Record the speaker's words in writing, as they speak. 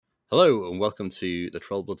Hello and welcome to the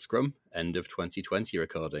Trollblood Scrum end of 2020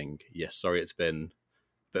 recording. Yes, sorry it's been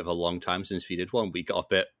a bit of a long time since we did one. We got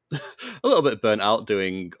a little bit burnt out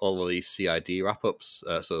doing all of these CID wrap-ups,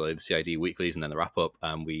 so like the CID weeklies and then the wrap-up,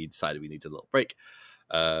 and we decided we needed a little break.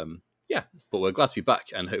 But we're glad to be back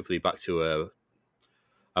and hopefully back to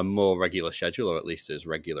a more regular schedule, or at least as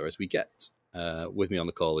regular as we get. With me on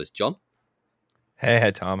the call is John. Hey,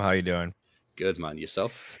 Tom, how you doing? Good, man.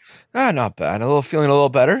 Yourself? Not bad. Feeling a little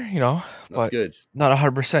better, That's but good. not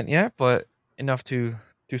 100% yet, but enough to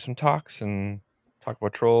do some talks and talk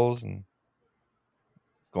about trolls and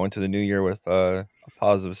go into the new year with a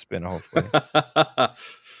positive spin, hopefully.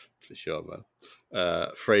 For sure, man.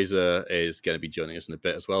 Fraser is going to be joining us in a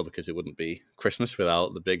bit as well because it wouldn't be Christmas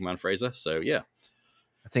without the big man Fraser. So, yeah.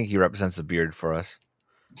 I think he represents the beard for us.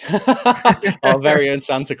 Our very own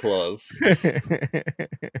Santa Claus.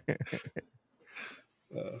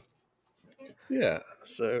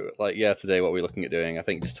 Today what we're looking at doing, I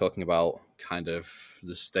think just talking about kind of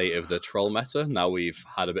the state of the troll meta. Now we've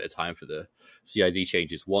had a bit of time for the CID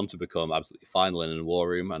changes, one, to become absolutely final in a war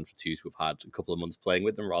room, and for two, to have had a couple of months playing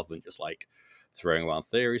with them rather than just like throwing around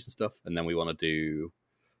theories and stuff. And then we want to do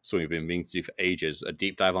something we've been meaning to do for ages, a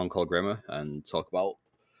deep dive on Kolgrima and talk about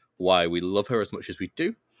why we love her as much as we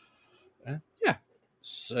do. Tell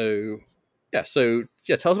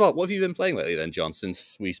us about what have you been playing lately then, John,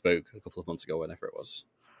 since we spoke a couple of months ago, whenever it was.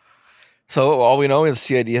 So all we know is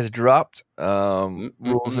CID has dropped.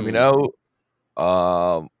 Rules let me know.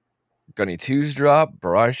 Gunny 2's dropped.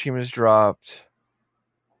 Barrage Team has dropped.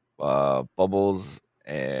 Bubbles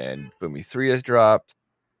and Boomy 3 has dropped.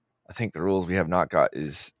 I think the rules we have not got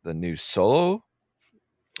is the new solo,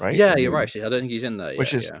 right? Yeah, you're right. I don't think he's in there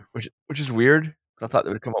which yet. Which is weird. I thought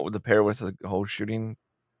they would come up with a pair with a whole shooting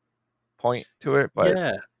point to it,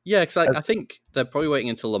 but because I think they're probably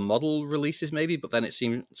waiting until the model releases, maybe. But then it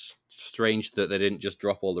seems strange that they didn't just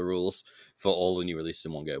drop all the rules for all the new releases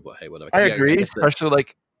in one go. But hey, whatever. I agree, especially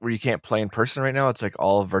like where you can't play in person right now. It's like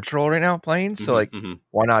all virtual right now playing. So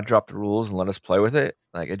why not drop the rules and let us play with it?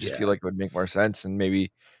 Like I just feel like it would make more sense, and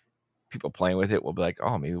maybe people playing with it will be like,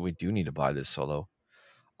 oh, maybe we do need to buy this solo.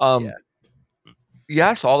 So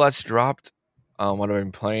all that's dropped. What I've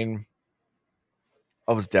been playing,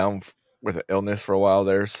 I was down with an illness for a while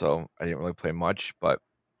there, so I didn't really play much, but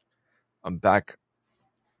I'm back.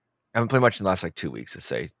 I haven't played much in the last 2 weeks, let's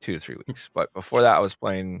say 2 to 3 weeks. But before that, I was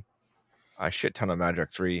playing a shit ton of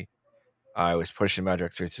Magic 3. I was pushing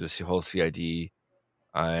Magic 3 through the whole CID,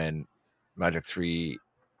 and Magic 3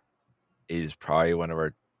 is probably one of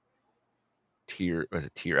our tier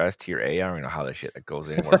S, tier A? I don't even know how that shit goes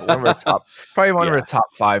anymore. But one of our top, probably one of our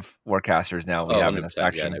top 5 forecasters now we have in the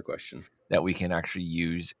faction, no question, that we can actually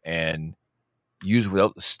use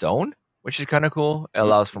without the stone, which is kind of cool. It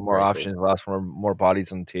allows for more options, allows for more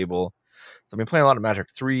bodies on the table. So I've been playing a lot of Magic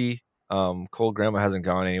 3. Kolgrima hasn't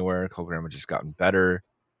gone anywhere. Kolgrima just gotten better.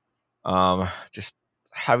 Just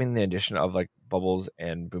having the addition of like Bubbles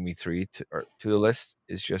and Boomy 3 to the list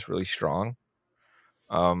is just really strong.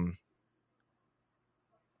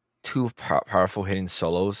 2 powerful hitting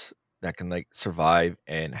solos that can like survive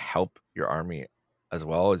and help your army as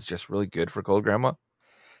well is just really good for Kolgrima,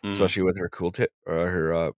 especially with her cool tip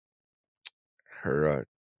or her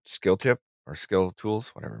skill tip or skill tools,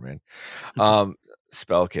 whatever, man.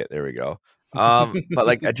 Spell kit, there we go. But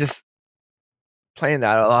like I just playing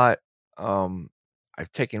that a lot.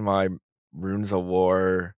 I've taken my Runes of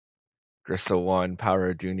War, Gristle 1,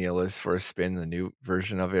 Power of Dunia list for a spin, the new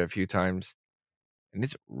version of it a few times. And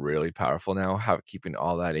it's really powerful now, keeping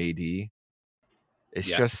all that AD.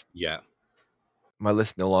 It's my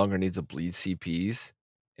list no longer needs to bleed CPs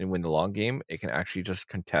and win the long game. It can actually just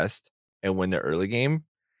contest and win the early game.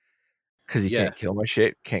 Because you can't kill my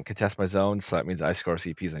shit, can't contest my zone, so that means I score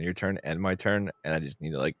CPs on your turn and my turn, and I just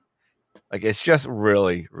need to like it's just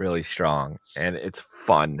really, really strong, and it's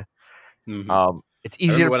fun. It's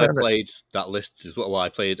easier to play. When I played that list as well, I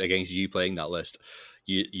played against you playing that list.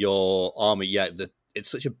 Your army, it's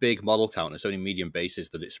such a big model count, it's only medium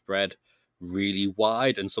bases that it spread really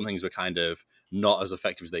wide, and some things were kind of not as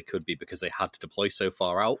effective as they could be because they had to deploy so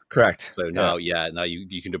far out. Correct. So now, now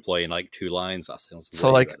you can deploy in like 2 lines. That sounds so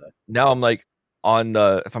like better. Now I'm like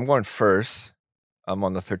if I'm going first, I'm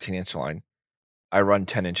on the 13-inch line. I run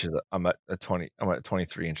 10 inches. I'm at a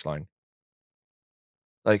 23-inch line.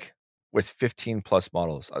 Like with 15 plus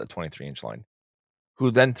models at the 23-inch line,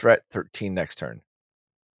 who then threat 13 next turn.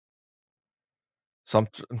 So I'm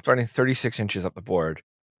starting 36 inches up the board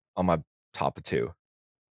on my top of 2.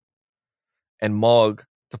 And Mog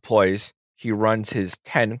deploys. He runs his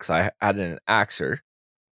 10 because I added an Axer,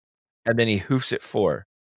 and then he hoofs it 4.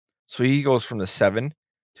 So he goes from the 7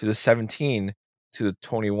 to the 17 to the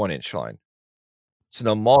 21-inch line. So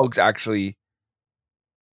now Mog's actually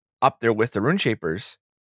up there with the Rune Shapers,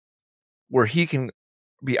 where he can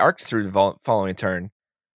be arced through the following turn,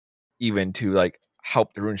 even to like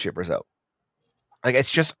help the Rune Shapers out. Like,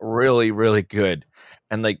 it's just really, really good.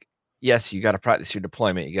 And like, yes, you got to practice your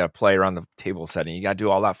deployment. You got to play around the table setting. You got to do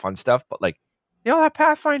all that fun stuff. But like, you know, that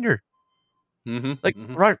Pathfinder, like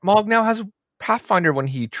Mog now has a Pathfinder when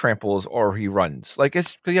he tramples or he runs. Like,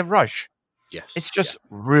 it's because you have Rush. Yes. It's just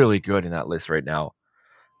really good in that list right now.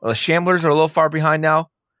 The Shamblers are a little far behind now,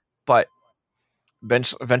 but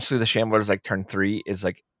eventually the Shamblers, like turn 3, is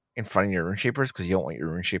like in front of your Rune Shapers because you don't want your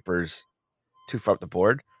Rune Shapers too far up the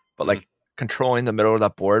board. But like controlling the middle of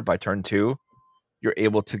that board by turn 2, you're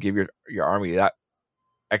able to give your army that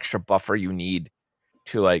extra buffer you need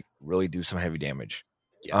to like really do some heavy damage.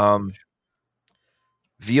 Yeah.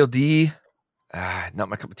 VOD, not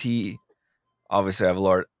my cup of tea. Obviously, I have a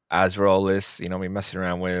Lord Azrael list. You know, me messing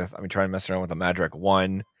around with. I've been trying to mess around with a Madrak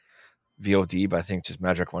 1 VOD, but I think just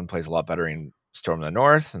Madrak 1 plays a lot better in Storm of the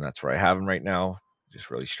North, and that's where I have him right now.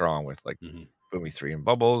 Just really strong with like Boomy 3 and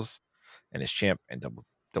Bubbles, and his champ and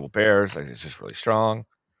double bears. Like, it's just really strong.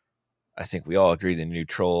 I think we all agree the new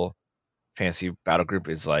Troll fantasy battle group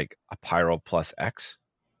is like a Pyro plus X.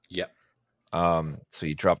 Yep. So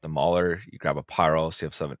you drop the Mauler, you grab a Pyro, so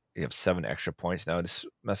you have 7 extra points now to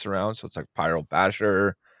mess around. So it's like Pyro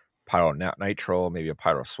Basher, Pyro Night Troll, maybe a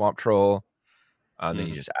Pyro Swamp Troll. Then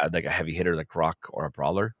you just add like a heavy hitter like Rock or a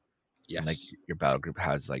Brawler. Yes. And like your battle group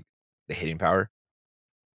has like the hitting power.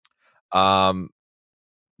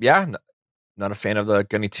 Yeah, not a fan of the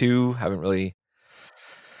Gunny 2. Haven't really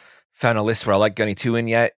found a list where I like Gunny 2 in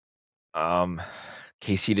yet.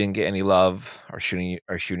 KC didn't get any love. Our shooting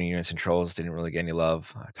units and trolls didn't really get any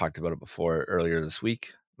love. I talked about it before earlier this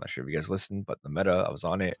week. I'm not sure if you guys listened, but the meta, I was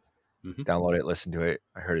on it. Download it, listen to it.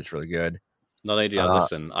 I heard it's really good. Not only did I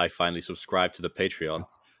listen, I finally subscribed to the Patreon.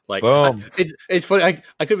 Like, it's funny.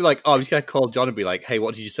 I could be like, oh, I'm just gonna call John and be like, hey,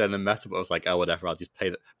 what did you say in the meta? But I was like, oh, whatever. I'll just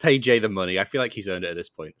pay Jay the money. I feel like he's earned it at this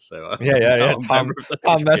point. So yeah. Tom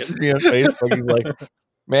messaged me on Facebook. He's like,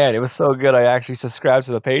 man, it was so good. I actually subscribed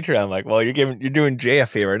to the Patreon. I'm like, well, you're doing Jay a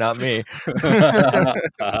favor, not me.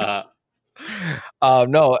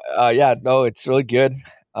 No, it's really good.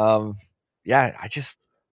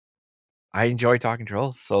 I enjoy talking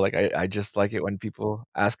trolls. So like, I just like it when people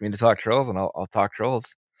ask me to talk trolls, and I'll talk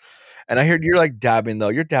trolls. And I heard you're like dabbing though.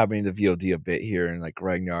 You're dabbing into VOD a bit here, and like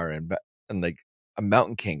Ragnar and like a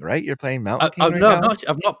Mountain King, right? You're playing Mountain King right now?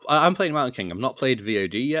 I'm playing Mountain King. I've not played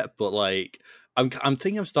VOD yet, but like I'm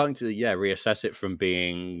thinking I'm starting to reassess it from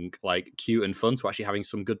being like cute and fun to actually having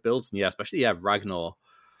some good builds. And especially Ragnar.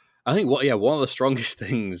 I think one of the strongest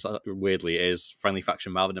things, weirdly, is Friendly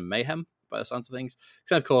Faction Malvin and Mayhem, by the sounds of things.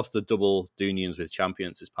 Except of course the double Dunions with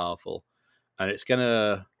champions is powerful. And it's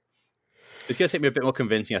gonna take me a bit more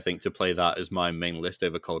convincing, I think, to play that as my main list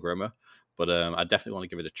over Kolgrima. But I definitely want to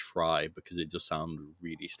give it a try because it does sound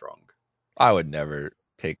really strong. I would never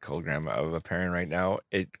take Kolgrima out of a pairing right now.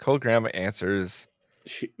 Kolgrima answers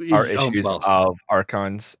our issues of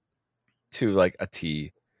Archons to like a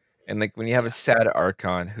T. And like when you have a sad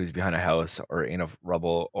Archon who's behind a house or in a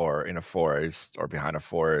rubble or in a forest or behind a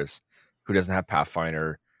forest who doesn't have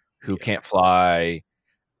Pathfinder, who can't fly,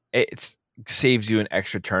 it saves you an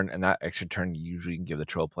extra turn, and that extra turn usually can give the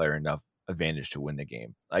troll player enough advantage to win the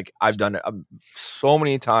game. Like I've done it so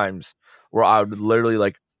many times where I would literally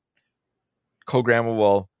like Kolgrima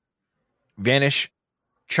will vanish,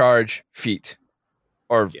 charge, feet,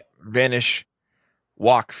 or vanish,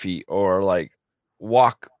 walk, feet, or like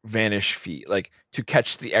walk, vanish, feet, like to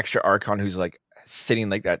catch the extra Archon who's like sitting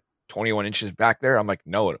like that 21 inches back there. I'm like,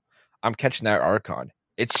 no, I'm catching that Archon.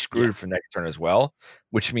 It's screwed for next turn as well,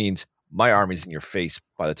 which means my army's in your face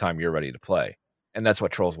by the time you're ready to play. And that's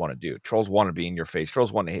what trolls want to do. Trolls want to be in your face.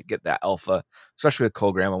 Trolls want to get that alpha, especially with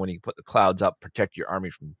Kolgrima when you put the clouds up, protect your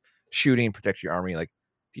army from shooting, protect your army like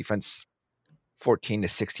defense 14 to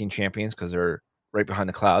 16 champions because they're right behind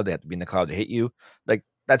the cloud. They have to be in the cloud to hit you. Like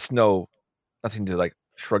that's nothing to like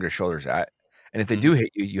shrug your shoulders at. And if they do hit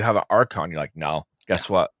you, you have an Archon. You're like, no, guess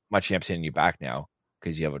what? My champ's hitting you back now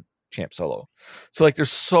because you have a champ solo. So like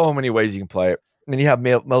there's so many ways you can play it. And then you have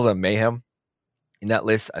Melvin Mayhem. In that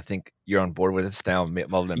list, I think you're on board with it now.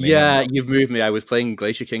 Melvin Mayhem. Yeah, you've moved me. I was playing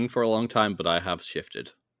Glacier King for a long time, but I have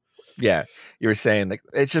shifted. Yeah, you were saying like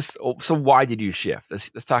it's just so. Why did you shift?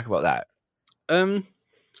 Let's talk about that.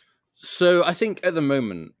 So I think at the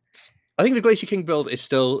moment, I think the Glacier King build is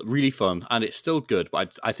still really fun and it's still good,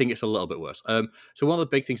 but I think it's a little bit worse. So one of the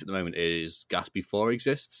big things at the moment is Gas Before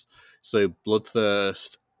exists. So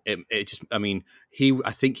Bloodthirst it just, I mean,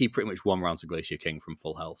 I think he pretty much one round to Glacier King from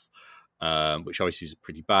full health, which obviously is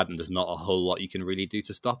pretty bad, and there's not a whole lot you can really do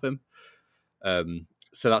to stop him.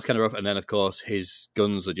 So that's kind of rough. And then, of course, his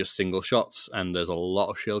guns are just single shots, and there's a lot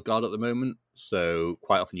of shield guard at the moment, so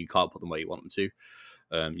quite often you can't put them where you want them to.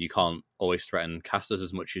 You can't always threaten casters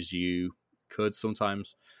as much as you could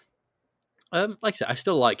sometimes. Like I said, I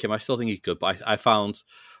still like him. I still think he's good, but I found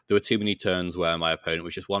there were too many turns where my opponent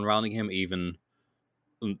was just one-rounding him, even,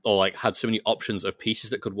 or like had so many options of pieces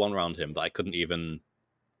that could one-round him that I couldn't even,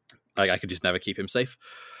 like, I could just never keep him safe.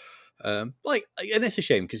 And it's a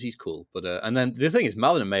shame because he's cool. But and then the thing is,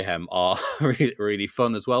 Malvin and Mayhem are really, really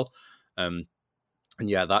fun as well. And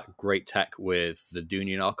yeah, that great tech with the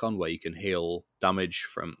Dunian Archon where you can heal damage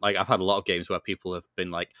from, like, I've had a lot of games where people have been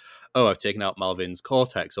like, oh, I've taken out Malvin's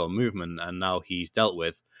Cortex or movement and now he's dealt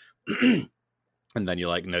with. And then you're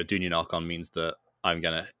like, no, Dunian Archon means that I'm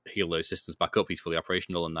going to heal those systems back up. He's fully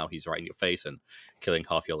operational and now he's right in your face and killing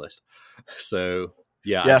half your list. So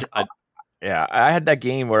yeah, yes. I had that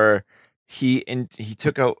game where he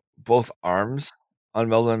took out both arms on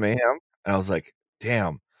Melvin Mayhem, and I was like,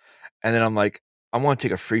 damn. And then I'm like, I want to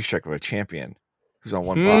take a free strike with a champion who's on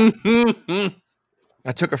one buff.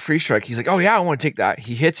 I took a free strike. He's like, oh yeah, I want to take that.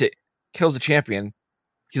 He hits it, kills the champion.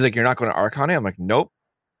 He's like, you're not going to Archon it? I'm like, nope.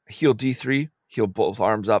 Heal D3, heal both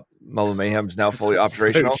arms up. Melvin Mayhem's now fully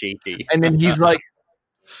operational. So cheeky. And then he's like,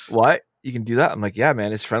 what? You can do that? I'm like, yeah,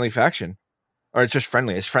 man, it's friendly faction. Or it's just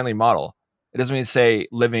friendly. It's friendly model. It doesn't mean to say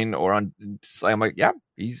living or on. I'm like, yeah,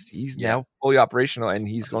 he's now fully operational, and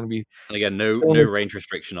he's going to be. And again, no range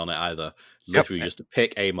restriction on it either. Literally just to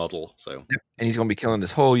pick a model. So, and he's going to be killing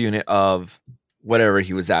this whole unit of whatever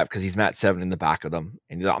he was at because he's Mat 7 in the back of them,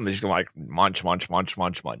 and I'm just going like munch.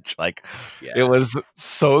 Like, it was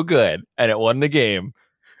so good, and it won the game.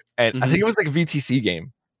 And I think it was like a VTC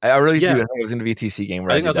game. I really do. I think it was in a VTC game.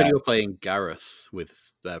 Where I think that's when you were playing Gareth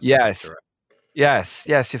with the Yes.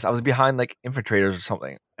 I was behind like infiltrators or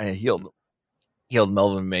something, and I healed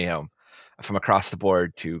Melvin Mayhem from across the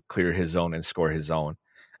board to clear his zone and score his zone.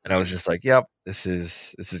 And I was just like, yep, this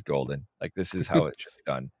is golden. Like, this is how it should be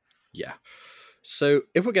done. Yeah. So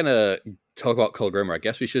if we're gonna talk about Kolgrima, I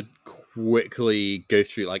guess we should quickly go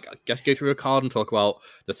through a card and talk about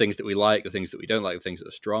the things that we like, the things that we don't like, the things that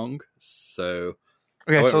are strong. So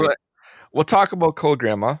we'll talk about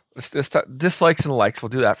Kolgrima. Dislikes and likes. We'll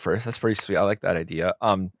do that first. That's pretty sweet. I like that idea.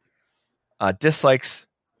 Dislikes.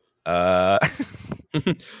 I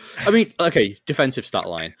mean, okay, defensive stat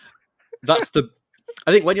line. I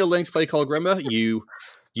think when you're learning to play Kolgrima,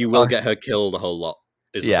 you will get her killed a whole lot.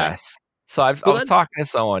 Yes. So I was talking to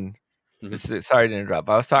someone. Sorry to interrupt.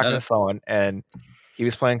 But I was talking to someone, and he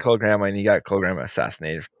was playing Kolgrima, and he got Kolgrima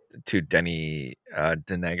assassinated to Denny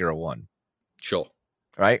Denagra 1. Sure.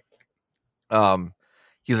 Right?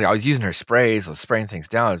 He was like, I was using her sprays, I was spraying things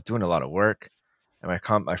down, I was doing a lot of work. And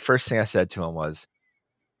my first thing I said to him was,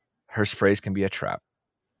 her sprays can be a trap.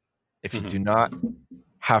 If you do not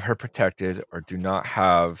have her protected, or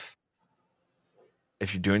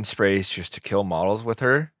if you're doing sprays just to kill models with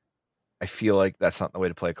her, I feel like that's not the way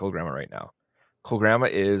to play Kolgrima right now. Kolgrima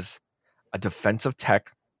is a defensive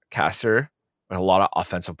tech caster with a lot of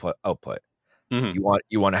offensive output. You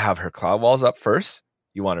want to have her cloud walls up first.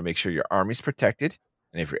 You want to make sure your army's protected.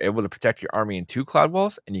 And if you're able to protect your army in 2 cloud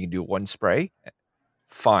walls and you can do 1 spray,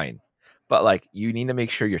 fine. But like, you need to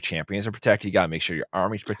make sure your champions are protected. You got to make sure your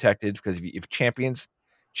army's protected, because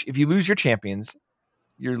if you lose your champions,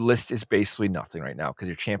 your list is basically nothing right now, because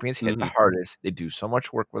your champions hit the hardest. They do so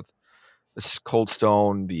much work with the Cold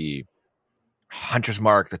Stone, the Hunter's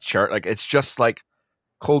Mark, the chart. Like, it's just like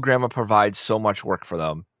Kolgrima provides so much work for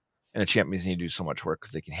them, and the champions need to do so much work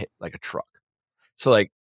because they can hit like a truck. So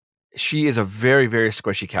like, she is a very, very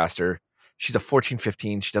squishy caster. She's a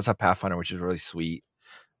 14-15. She does have Pathfinder, which is really sweet.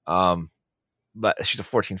 But she's a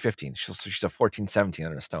 14-15. She's a 14-17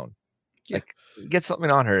 on a stone. Yeah. Like, get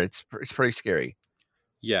something on her. It's pretty scary.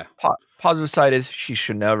 Yeah. Positive side is she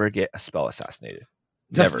should never get a spell assassinated.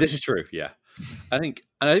 Never. This is true. Yeah. I think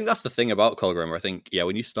that's the thing about Kolgrima. I think,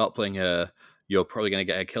 when you start playing her, you're probably going to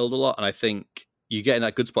get her killed a lot. And I think you get in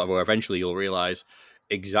that good spot where eventually you'll realize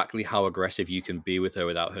exactly how aggressive you can be with her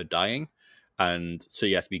without her dying. And so,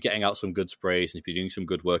 to be getting out some good sprays and to be doing some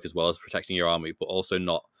good work as well as protecting your army, but also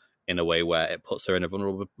not in a way where it puts her in a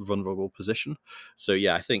vulnerable position. So,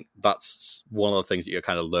 I think that's one of the things that you're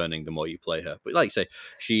kind of learning the more you play her. But like you say,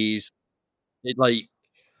 she's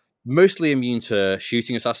mostly immune to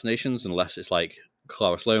shooting assassinations, unless it's like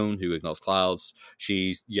Clara Sloan, who ignores clouds.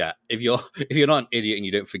 She's, if you're not an idiot and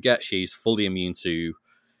you don't forget, she's fully immune to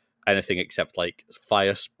anything except like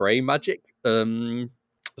fire spray magic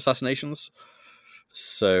assassinations.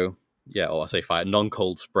 So yeah, or I say fire,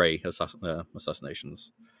 non-cold spray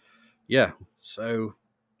assassinations. Yeah, so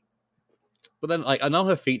but then like I know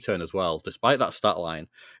her feet turn as well. Despite that stat line,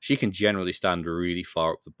 she can generally stand really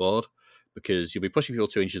far up the board because you'll be pushing people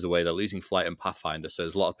 2 inches away. They're losing flight and pathfinder, so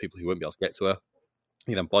there's a lot of people who won't be able to get to her.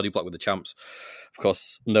 You know, body block with the champs. Of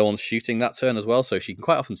course, no one's shooting that turn as well, so she can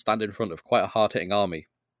quite often stand in front of quite a hard hitting army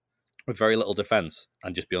with very little defense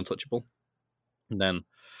and just be untouchable. And then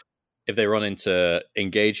if they run into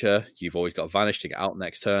engage her, you've always got Vanish to get out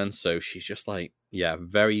next turn. So she's just like, yeah,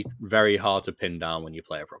 very, very hard to pin down when you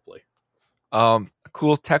play her properly. A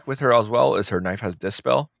cool tech with her as well is her knife has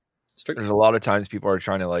Dispel. Strictly. There's a lot of times people are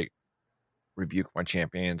trying to like rebuke my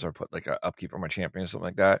champions or put like a upkeep on my champion or something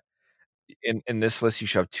like that. In this list, you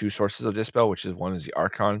should have two sources of Dispel, which is one is the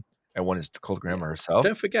Archon and one is the Kolgrima herself.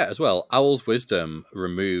 Don't forget as well, Owl's Wisdom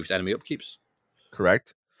removes enemy upkeeps.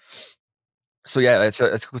 Correct. So yeah, that's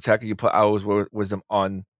a cool tech. You put Owl's Wisdom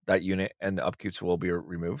on that unit, and the upkeeps will be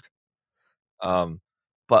removed.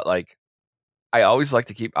 But like, I always like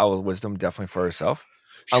to keep Owl's Wisdom definitely for herself,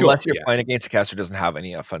 unless you're playing against a caster who doesn't have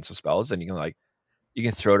any offensive spells, then you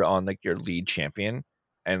can throw it on like your lead champion,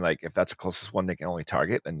 and like if that's the closest one they can only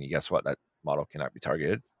target, then guess what? That model cannot be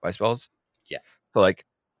targeted by spells. Yeah. So like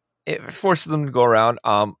it forces them to go around.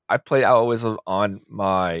 I played Owl Whistle on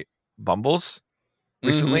my Bumbles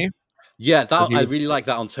recently. Mm-hmm. Yeah, I really like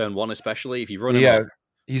that on turn one, especially if you run him up.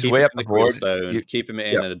 He's way up the board. Keep him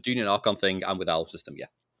in a Dunian Archon thing and with Owl System, yeah.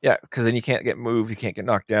 Yeah, because then you can't get moved, you can't get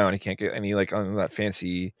knocked down, you can't get any like on that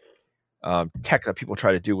fancy tech that people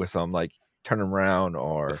try to do with them, like turn him around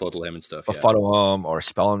or befuddle him and stuff, befuddle him or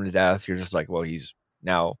spell him to death. You're just like, well, he's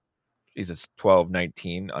a 12,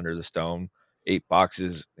 19 under the stone, 8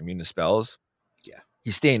 boxes, immune to spells. Yeah.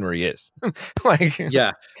 He's staying where he is.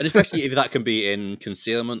 Yeah, and especially if that can be in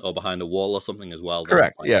concealment or behind a wall or something as well.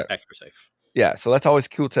 Correct, yeah. Extra safe. Yeah, so that's always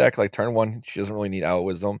cool tech. Like turn one, she doesn't really need Owl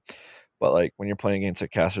Wisdom. But like when you're playing against like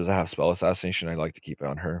casters that have spell assassination, I like to keep it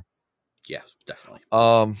on her. Yeah, definitely.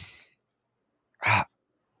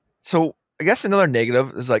 So I guess another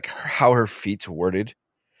negative is like how her feat's worded.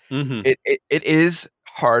 Mm-hmm. It is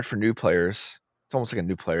hard for new players. It's almost like a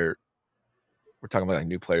new player. We're talking about like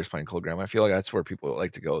new players playing Kolgrima. I feel like that's where people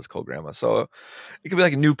like to go is Kolgrima. So it could be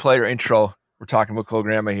like a new player intro. We're talking about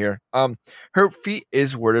Kolgrima here. Her feat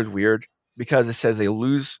is worded weird because it says they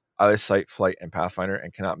lose either sight, flight, and pathfinder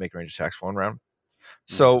and cannot make range attacks for 1 round.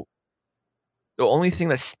 So the only thing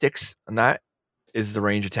that sticks on that is the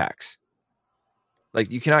range attacks. Like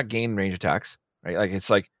you cannot gain range attacks, right? Like it's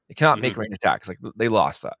like they cannot make range attacks. Like they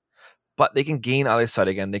lost that, but they can gain either side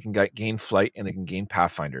again. They can gain flight and they can gain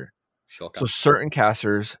pathfinder. Sure. So certain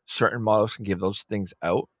casters, certain models can give those things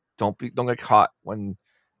out. Don't get caught when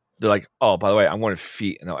they're like, oh, by the way, I'm going to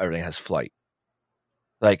feet and now everything has flight.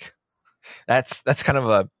 Like that's kind of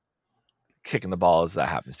a kick in the ball as that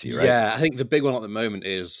happens to you, right? Yeah, I think the big one at the moment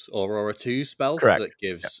is Aurora 2 spell. Correct. That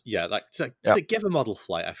gives, to give a model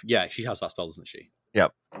flight. She has that spell, doesn't she?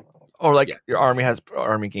 Yep. Or like your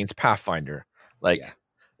army gains Pathfinder.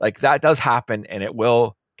 Like that does happen and it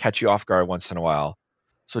will catch you off guard once in a while.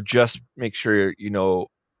 So just make sure you know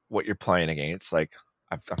what you're playing against. Like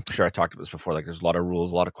I'm sure I talked about this before. Like there's a lot of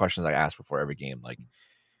rules, a lot of questions I ask before every game. Like,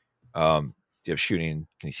 do you have shooting?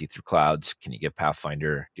 Can you see through clouds? Can you get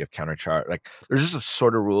Pathfinder? Do you have countercharge? Like there's just a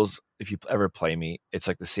sort of rules. If you ever play me, it's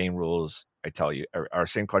like the same rules I tell you, or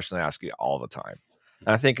same question I ask you all the time.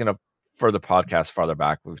 And I think in a further podcast farther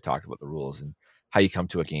back, we've talked about the rules and how you come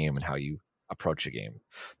to a game and how you approach a game.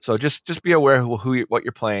 So just be aware what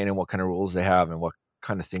you're playing and what kind of rules they have and what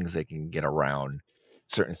kind of things they can get around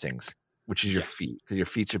certain things, which is your feet, because your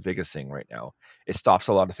feet's your biggest thing right now. It stops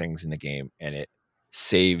a lot of things in the game and it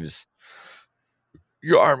saves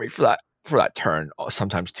your army for that turn,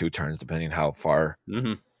 sometimes 2 turns, depending how far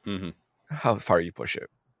how far you push it.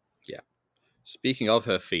 Yeah. Speaking of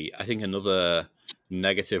her feet, I think another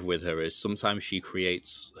negative with her is sometimes she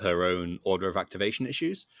creates her own order of activation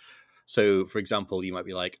issues. So, for example, you might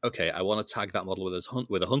be like, okay, I want to tag that model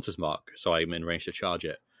with a hunter's mark, so I'm in range to charge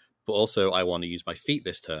it. But also, I want to use my feet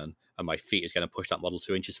this turn, and my feet is going to push that model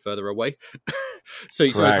 2 inches further away. So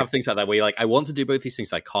you sort of have things like that where you're like, I want to do both these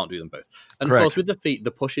things, I can't do them both. And of course, with the feet,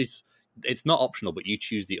 the push is, it's not optional, but you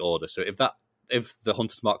choose the order. So if the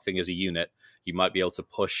hunter's mark thing is a unit, you might be able to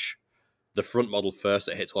push the front model first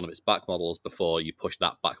that hits one of its back models before you push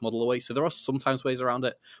that back model away. So there are sometimes ways around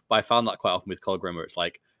it, but I found that quite often with Kolgrima, it's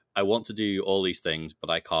like, I want to do all these things, but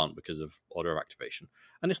I can't because of order of activation.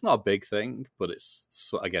 And it's not a big thing, but it's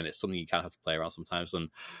something you kind of have to play around sometimes. And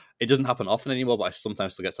it doesn't happen often anymore, but I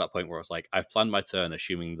sometimes still get to that point where it's like, I've planned my turn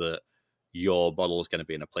assuming that your model is going to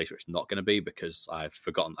be in a place where it's not going to be because I've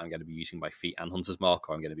forgotten I'm going to be using my feet and Hunter's Mark,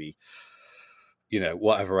 or I'm going to be,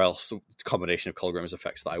 whatever else combination of Kolgrima's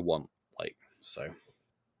effects that I want. Like, so.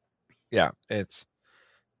 Yeah, it's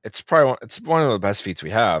probably it's one of the best feats we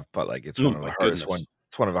have, but like it's one of the My hardest goodness. ones.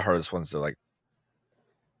 It's one of the hardest ones to like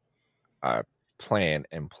plan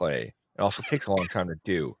and play. It also takes a long time to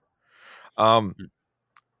do.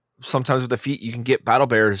 Sometimes with the feat you can get battle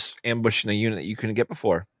bears ambushing a unit that you couldn't get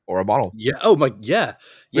before, or a model. Yeah. Oh my. Yeah.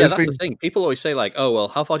 Yeah. There's That's the been threat. People always say like, "Oh well,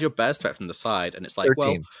 how far do your bears threat from the side?" And it's like,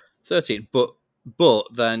 well, 13. 13. But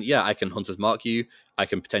then yeah, I can Hunter's Mark you. I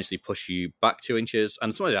can potentially push you back 2 inches,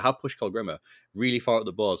 and sometimes I have pushed Kolgrima really far up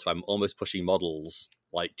the board, so I'm almost pushing models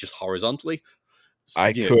like just horizontally.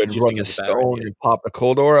 I could Just to run the get the bear in stone here. and pop a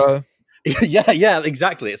cold aura. Yeah,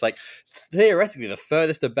 exactly. It's like theoretically the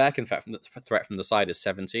furthest the bear can threat from the side is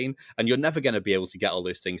 17, and you're never going to be able to get all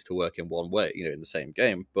those things to work in one way, in the same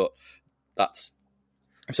game. But that's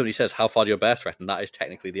if somebody says how far do your bear threaten, that is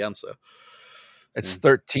technically the answer. It's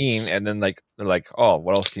 13, and then like they're like, oh,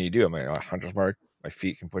 what else can you do? I'm like, Hunter's Mark. My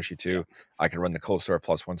feet can push you too. Yeah. I can run the cold store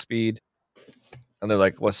 +1 speed. And they're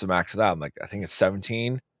like, what's the max of that? I'm like, I think it's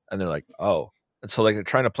 17. And they're like, oh. And so like they're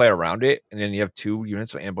trying to play around it, and then you have 2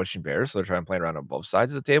 units of ambushing bears, so they're trying to play around on both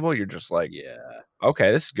sides of the table. You're just like, Yeah.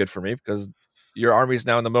 okay, this is good for me because your army's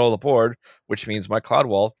now in the middle of the board, which means my cloud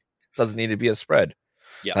wall doesn't need to be a spread.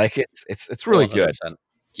 Yeah. Like it's really good. 100%.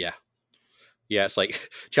 Yeah. Yeah, it's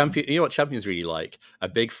like champion. You know what champions really like? A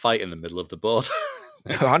big fight in the middle of the board.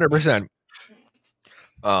 100%.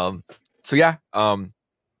 So yeah,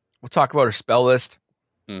 we'll talk about our spell list.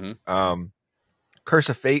 Mm-hmm. Curse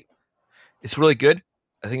of Fate. It's really good.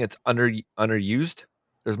 I think it's underused.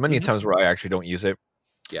 There's many times where I actually don't use it.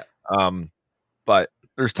 Yeah. But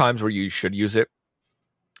there's times where you should use it.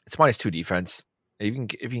 It's -2 defense. If you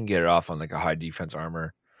can get it off on like a high defense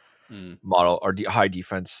armor model or high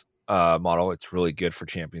defense model, it's really good for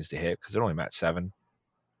champions to hit because they're only mat 7.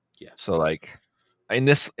 Yeah. So like in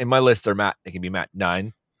my list, they can be mat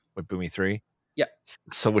 9 with Boomy 3. Yeah.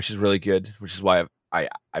 So which is really good, which is why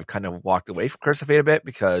I've kind of walked away from Curse of Fate a bit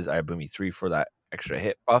because I have Boomy 3 for that extra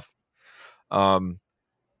hit buff.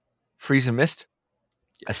 Freeze and Mist,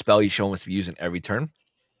 a spell you show must be using every turn.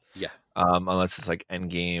 Yeah. Unless it's like end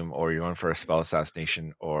game or you're going for a spell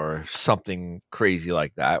assassination or something crazy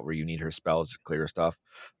like that where you need her spells to clear stuff.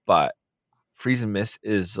 But Freeze and Mist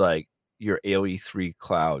is like your AoE 3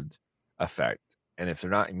 cloud effect. And if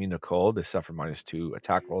they're not immune to cold, they suffer -2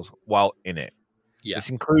 attack rolls while in it. Yeah.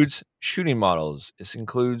 This includes shooting models. This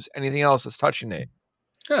includes anything else that's touching it.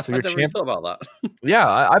 Yeah, So I your never really thought about that.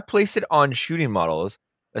 yeah, I place it on shooting models.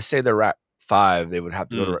 Let's say they're at 5, they would have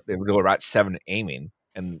to go to they would go at 7 aiming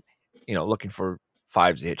and looking for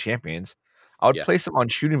 5s to hit champions. I would place them on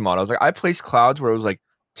shooting models. Like I placed clouds where it was like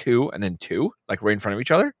 2 and then 2, like right in front of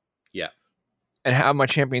each other. Yeah. And have my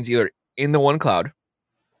champions either in the one cloud,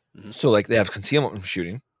 so like they have concealment from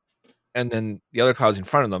shooting, and then the other cloud's in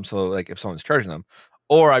front of them, so like if someone's charging them.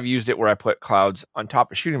 Or I've used it where I put clouds on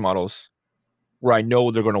top of shooting models where I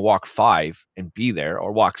know they're going to walk 5 and be there,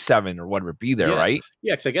 or walk 7 or whatever, be there, right?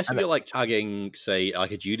 Yeah, because I guess if you're like tagging, say,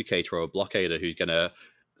 like a Judicator or a Blockader who's going to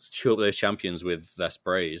shoot up those champions with their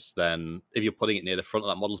sprays, then if you're putting it near the front of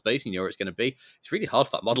that model's base and you know where it's going to be, it's really hard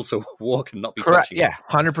for that model to walk and not be Correct. touching. Yeah,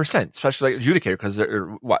 100%. Especially like Judicator because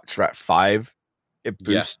they're it's at 5. It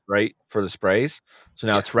boosts right for the sprays. So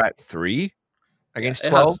now it's at 3 against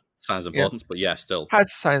 12. Has science importance, but still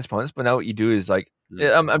has science points. But now what you do is like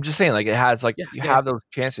I'm just saying, like it has like you have those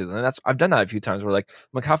chances, and I've done that a few times. Where like I'm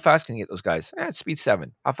like, how fast can you get those guys? It's speed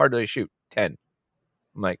 7. How far do they shoot? 10.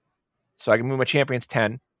 I'm like, so I can move my champions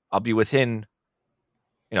 10. I'll be within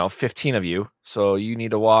 15 of you. So you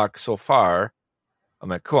need to walk so far. I'm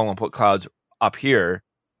like, cool. I'm gonna put clouds up here,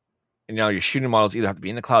 and now your shooting models either have to be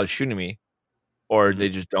in the clouds shooting me, or they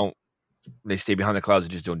just don't. They stay behind the clouds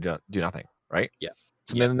and just don't do nothing, right? Yeah.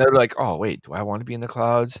 So then they're like, oh wait, do I want to be in the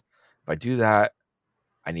clouds? If I do that,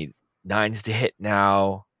 I need 9s to hit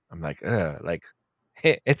now. I'm like,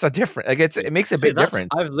 it's a different, like it makes a bit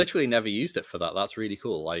different. I've literally never used it for that. That's really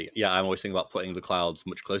cool. Like, I'm always thinking about putting the clouds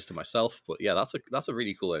much closer to myself, but that's a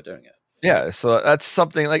really cool way of doing it. Yeah, so that's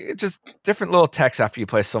something like just different little text after you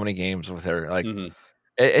play so many games with her. Like,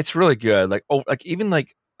 it's really good. Like, even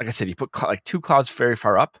like I said, you put like 2 clouds very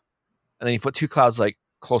far up, and then you put 2 clouds like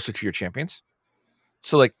closer to your champions.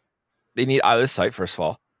 So like they need out of sight first of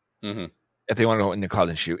all. If they want to go in the clouds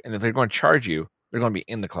and shoot, and if they're going to charge you, they're going to be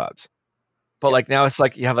in the clouds. But like now it's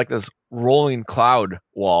like you have like this rolling cloud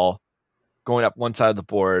wall going up one side of the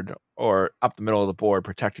board or up the middle of the board,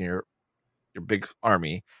 protecting your big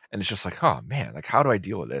army, and it's just like, oh man, like how do I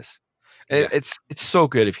deal with this? And Yeah. it's so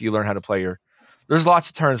good if you learn how to play your. There's lots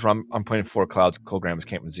of turns where I'm playing 4 clouds, Kolgrima's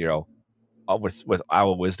camping 0, with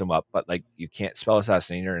Owl Wisdom up, but like you can't spell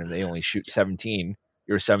Assassinator and they only shoot 17.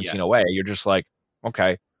 You're 17 Yeah. away. You're just like,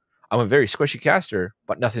 okay, I'm a very squishy caster,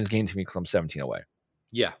 but nothing's gained to me because I'm 17 away.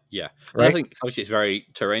 Yeah, yeah. And I Right? think obviously it's very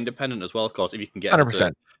terrain dependent as well. Of course, if you can get her to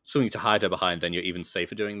 100%. something to hide her behind, then you're even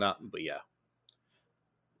safer doing that. But yeah.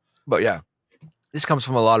 But yeah, this comes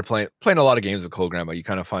from a lot of playing a lot of games with Kolgrima. You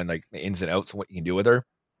kind of find like the ins and outs and what you can do with her.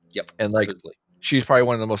 Yep. And like Totally. she's probably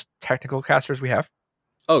one of the most technical casters we have.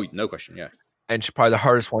 Oh, no question. Yeah. And she's probably the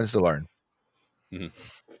hardest ones to learn. Mm-hmm.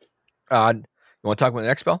 You want to talk about the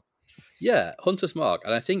next spell? Yeah, Hunter's Mark.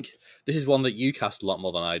 And I think this is one that you cast a lot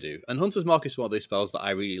more than I do. And Hunter's Mark is one of those spells that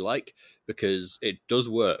I really like because it does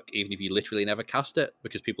work, even if you literally never cast it.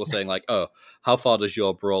 Because people are saying, like, oh, how far does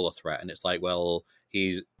your Brawler threat? And it's like, well,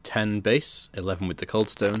 he's 10 base, 11 with the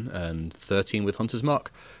Coldstone, and 13 with Hunter's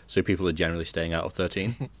Mark. So people are generally staying out of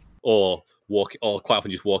 13. or quite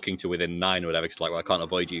often just walking to within 9 or whatever, because like, well, I can't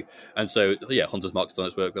avoid you. And so, yeah, Hunter's Mark's done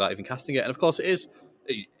its work without even casting it. And of course, it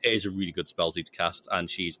is a really good spell to cast, and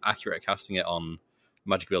she's accurate at casting it on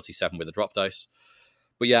Magic Ability 7 with a drop dice.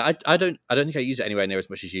 But yeah, I don't think I use it anywhere near as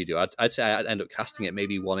much as you do. I'd say I'd end up casting it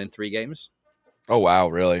maybe 1 in 3 games. Oh wow,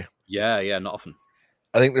 really? Yeah, not often.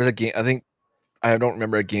 I think there's a game. I don't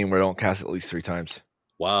remember a game where I don't cast it at least 3 times.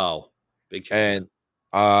 Wow, big change.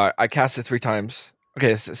 And I cast it 3 times.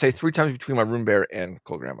 Okay, so say 3 times between my Room Bear and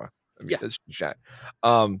Kolgrima. Yeah.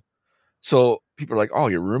 So people are like, "Oh,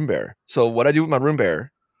 you're Room Bear." So what I do with my Room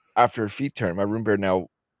Bear after feat turn, my Room Bear now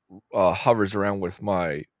hovers around with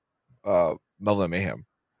my Melvin Mayhem,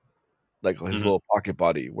 like his little pocket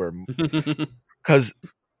body, where because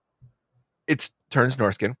it's turns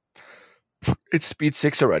Northkin, it's speed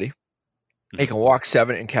 6 already. It can walk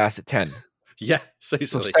 7 and cast at 10. Yeah, so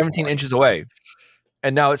 17 inches away,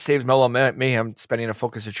 and now it saves Mellow Mayhem spending a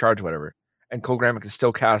focus or charge, whatever. And Kolgrima can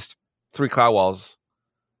still cast 3 Cloud Walls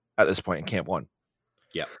at this point in Camp 1.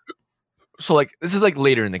 Yeah. So like this is like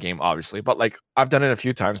later in the game, obviously, but like I've done it a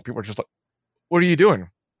few times. People are just like, "What are you doing?"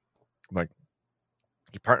 I'm like,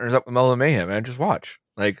 "He partners up with Mellow Mayhem, man. Just watch."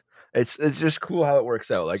 Like it's just cool how it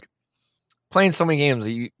works out. Like playing so many games,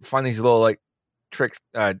 you find these little like tricks,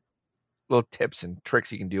 little tips and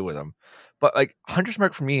tricks you can do with them. But like Hunter's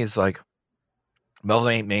Mark for me is like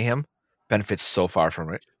Mellow Mayhem benefits so far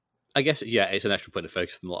from it. I guess yeah, it's an extra point of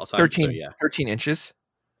focus for them a lot of times. 13 inches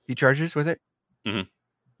he charges with it. Mm-hmm.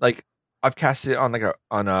 Like I've cast it on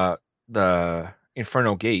the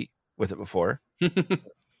Inferno Gate with it before. I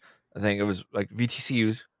think it was like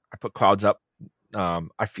VTCUs. I put clouds up. I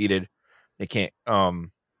feeded. They can't. I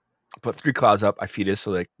put 3 clouds up. I feeded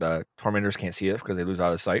so like the tormentors can't see it because they lose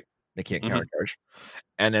out of sight. They can't countercharge.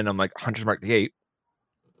 And then I'm like Hunter's Mark the Gate,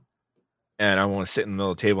 and I want to sit in the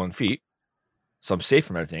middle of the table and feet, so I'm safe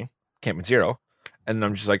from everything. Camping 0, and then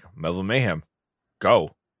I'm just like Melvin Mayhem, go,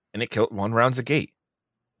 and it killed 1 rounds a gate.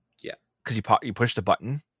 Yeah, because you push the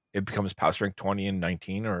button, it becomes power strength 20 and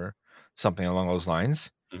 19 or something along those lines,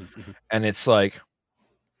 and it's like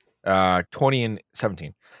 20 and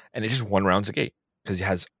 17, and it just 1 rounds a gate because it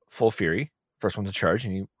has full fury. First one's a charge,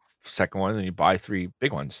 and you second one, and you buy 3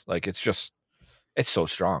 big ones. Like it's so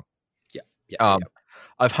strong. Yeah.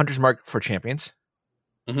 I have Hunter's Mark for champions.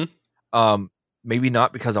 Maybe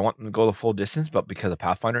not because I want them to go the full distance, but because of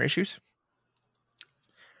Pathfinder issues.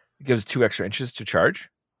 It gives 2 extra inches to charge,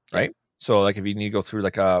 right? So like if you need to go through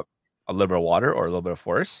like a little bit of water or a little bit of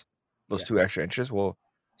forest, those 2 extra inches will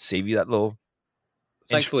save you that little.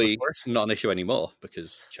 Thankfully, not an issue anymore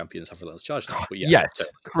because champions have relentless charge now. But yeah, yes,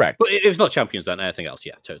 totally. Correct. But if it's not champions, then anything else,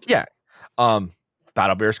 yeah, totally. Yeah.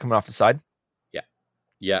 Battle Bears coming off the side.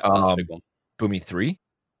 Yeah, that's a big one. Boomy 3.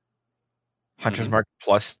 Hunter's Mark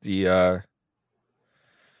plus the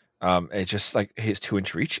it's just like his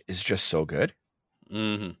 2-inch reach is just so good.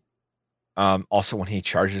 Also when he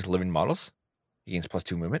charges living models, he gains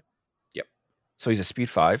 +2 movement. Yep. So he's a speed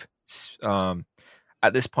 5.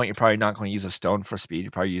 At this point, you're probably not going to use a stone for speed.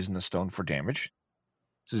 You're probably using the stone for damage.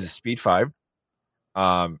 So he's a speed 5.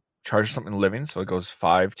 Charges something living, so it goes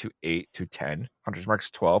 5 to 8 to 10. Hunter's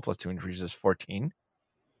Mark's 12 plus 2 increases 14.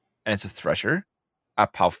 And it's a Thresher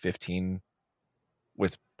at POW 15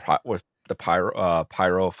 with the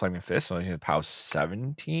Pyro Flaming Fist, so he's going to POW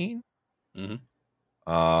 17.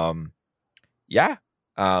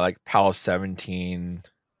 Like POW 17,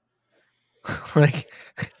 like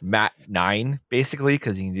Mat 9 basically,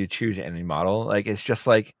 because you can do choose any model. Like it's just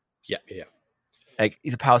like yeah. Like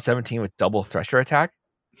he's a POW 17 with double Thresher attack.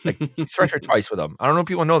 Like you Thresher twice with him. I don't know if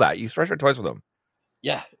people know that you Thresher twice with him.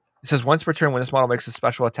 Yeah. It says once per turn when this model makes a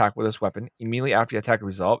special attack with this weapon, immediately after the attack is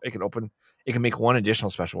resolved, it can make 1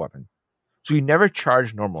 additional special weapon. So you never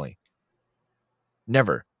charge normally.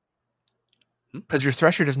 Never. Because your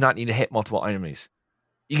Thresher does not need to hit multiple enemies.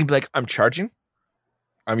 You can be like, I'm charging.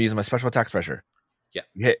 I'm using my special attack Thresher. Yeah.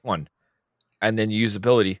 You hit one. And then you use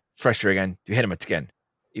ability, Thresher again, to hit him again.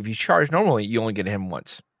 If you charge normally, you only get him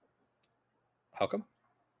once. How come?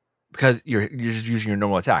 Because you're just using your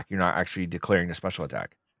normal attack. You're not actually declaring a special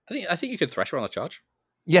attack. I think you can Thresher on a charge.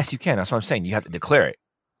 Yes, you can. That's what I'm saying. You have to declare it.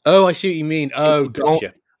 Oh, I see what you mean. Oh,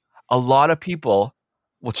 gotcha. A lot of people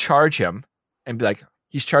will charge him and be like,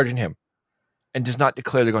 he's charging him, and does not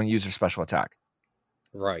declare they're going to use their special attack.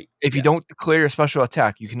 Right. If you don't declare your special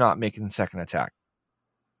attack, you cannot make it a second attack.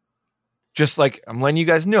 Just like I'm letting you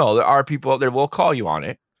guys know, there are people out there will call you on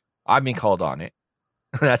it. I've been called on it.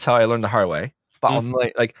 That's how I learned the hard way. But I'm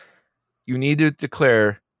like, you need to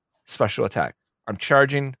declare special attack. I'm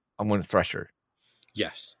charging. I'm going to Thresher.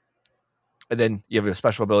 Yes. And then you have a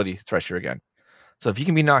special ability, Thresher again. So if you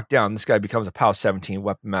can be knocked down, this guy becomes a POW 17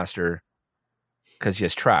 Weapon Master because he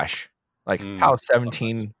has trash. Like POW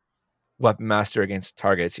 17 nice. Weapon Master against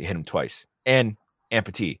targets, you hit him twice. And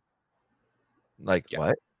amputee. Like,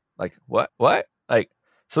 what? Like, what? Like,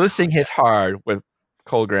 so this thing hits hard with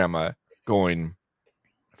Kolgrima going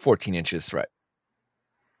 14 inches threat.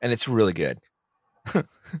 And it's really good.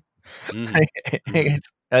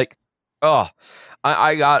 It's like, oh,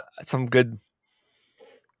 I got some good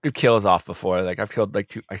kills off before. Like I killed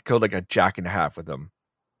like a jack and a half with them.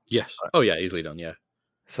 Yes. Oh yeah, easily done. Yeah.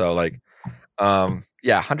 So like,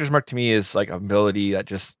 yeah, Hunter's Mark to me is like an ability that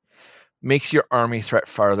just makes your army threat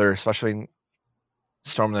farther, especially in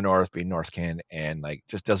Storm of the North being Northkin, and like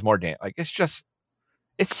just does more damage. Like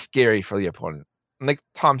it's scary for the opponent. And like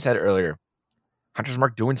Tom said earlier, Hunter's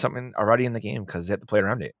Mark doing something already in the game because they have to play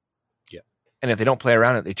around it. Yeah. And if they don't play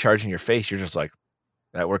around it, they charge in your face. You're just like,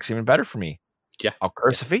 that works even better for me. Yeah. I'll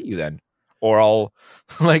crucifix you then. Or I'll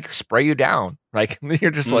like spray you down. Like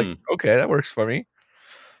you're just like, okay, that works for me.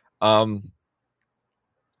 Then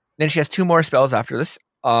she has 2 more spells after this.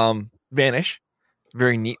 Vanish.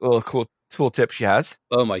 Very neat little cool tool tip she has.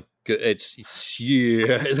 Oh my god, it's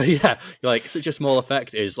yeah. Like such a small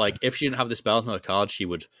effect is like if she didn't have the spell on her card, she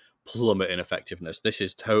would plummet in effectiveness. This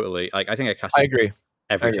is totally like I think I cast. I agree.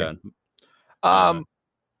 Every turn.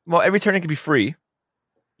 Well, every turn it can be free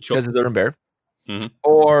because of the bear,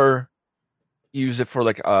 or use it for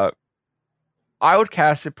like I would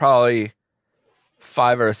cast it probably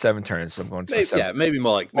 5 or 7 turns. So I'm going to maybe, 7. Yeah, maybe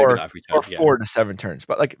more like maybe not every turn. Or 4 to 7 turns.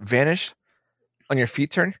 But like Vanish on your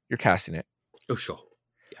feet turn, you're casting it. Oh sure.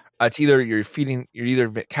 Yeah. It's either you're either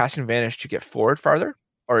casting Vanish to get forward farther,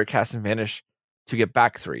 or you're casting Vanish to get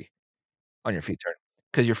back 3 on your feet turn.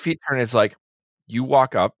 Because your feet turn is like you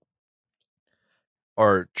walk up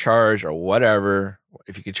or charge or whatever.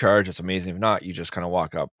 If you could charge, it's amazing. If not, you just kind of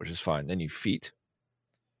walk up, which is fine. Then you feet.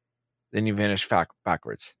 Then you Vanish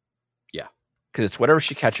backwards. Yeah. Because it's whatever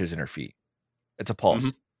she catches in her feet. It's a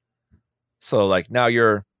pulse. So like now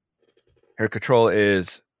her control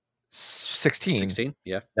is 16. 16,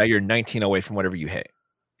 yeah. Now you're 19 away from whatever you hit.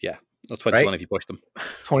 Yeah. Or 21 if you push them.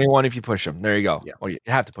 21 if you push them. There you go. Yeah. Well, you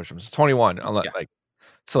have to push them. So 21.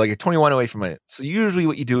 So like you're 21 away from it. So usually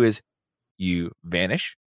what you do is you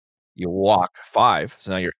Vanish, you walk 5.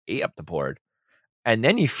 So now you're 8 up the board. And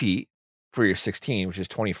then you feet for your 16, which is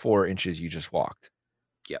 24 inches you just walked.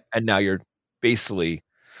 Yep. And now you're basically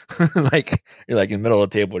like you're like in the middle of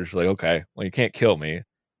the table. You're just like, okay, well you can't kill me.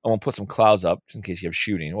 I want to put some clouds up just in case you have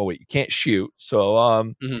shooting. Oh wait, you can't shoot.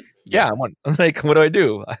 So yeah, I'm like, what do I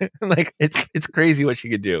do? Like it's crazy what she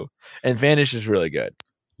could do. And Vanish is really good.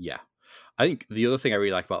 Yeah. I think the other thing I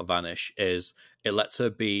really like about Vanish is it lets her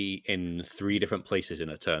be in 3 different places in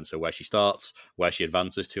a turn. So where she starts, where she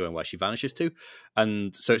advances to, and where she vanishes to.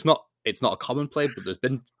 And so it's not a common play, but there's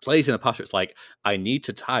been plays in the past where it's like, I need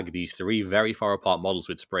to tag these 3 very far apart models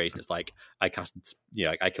with sprays. And it's like, I cast,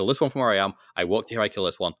 I kill this one from where I am. I walk to here, I kill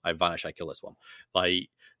this one. I vanish, I kill this one. Like,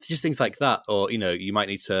 just things like that. Or, you might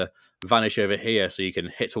need to vanish over here so you can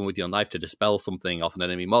hit someone with your knife to dispel something off an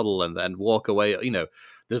enemy model and then walk away.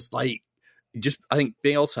 There's like, I think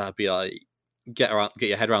being able to be like, get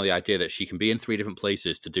your head around the idea that she can be in 3 different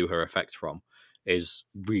places to do her effects from is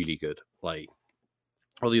really good. Like,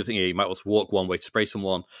 or the other thing, you might want to walk one way to spray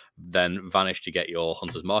someone, then vanish to get your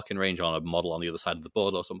hunter's marking range on a model on the other side of the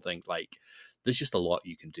board or something. Like, there's just a lot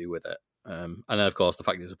you can do with it. And then, of course, the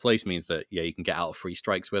fact that it's a place means that, you can get out of 3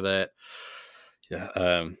 strikes with it. Yeah,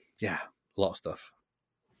 a lot of stuff.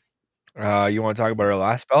 You want to talk about her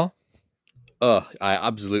last spell? Oh, I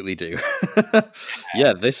absolutely do.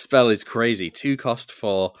 Yeah, this spell is crazy. 2 cost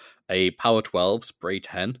for a power 12, spray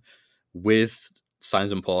 10, with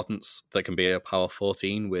Signs of Importance that can be a power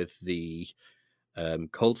 14 with the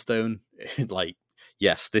Coldstone, like,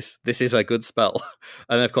 yes, this is a good spell.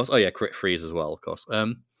 And of course, oh yeah, crit freeze as well, of course.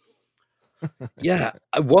 Yeah,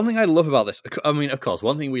 one thing I love about this, I mean, of course,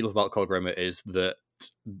 one thing we love about Kolgrima is that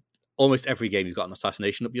almost every game you've got an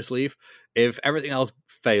assassination up your sleeve. If everything else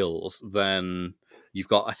fails, then you've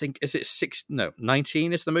got, I think, is it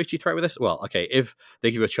 19 is the most you threat with this? Well, okay, if they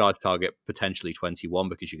give you a charge target, potentially 21,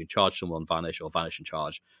 because you can charge someone, vanish, or vanish and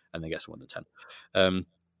charge, and then get someone to 10.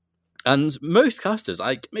 And most casters,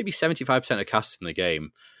 like maybe 75% of casters in the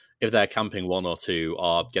game, if they're camping 1 or 2,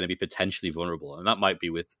 are going to be potentially vulnerable. And that might be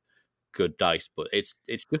with good dice, but it's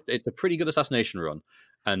a pretty good assassination run.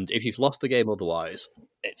 And if you've lost the game otherwise,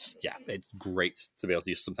 it's great to be able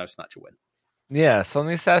to just sometimes snatch a win. Yeah, so on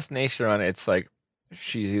the assassination run, it's like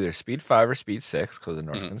she's either speed 5 or speed 6 because of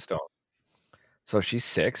Norseman Stone. So she's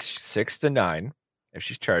 6 to 9 if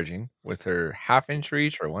she's charging with her half-inch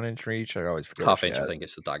reach or 1-inch reach. I always forget. Half-inch, I think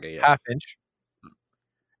it's the dagger, yeah. Half-inch.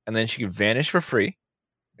 And then she can vanish for free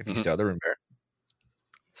if you still have the Rune Bear.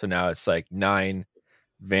 So now it's like 9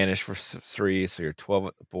 vanish for 3, so you're 12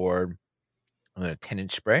 at the board. And then a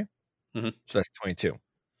 10-inch spray. So that's 22.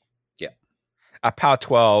 Yeah. At POW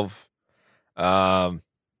 12,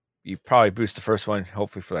 you probably boost the first one,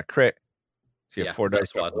 hopefully for that crit. So you have 4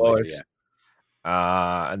 dice below it.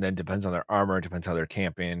 And then depends on their armor, depends how they're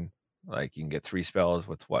camping. Like you can get 3 spells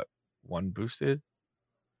with what? 1 boosted?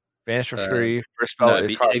 Vanish for free. First spell. No,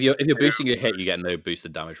 if you're boosting a hit, you get no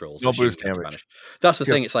boosted damage rolls. No boost damage. That's the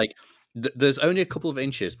thing. It's like there's only a couple of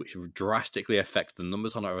inches which drastically affect the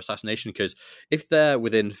numbers on our assassination, because if they're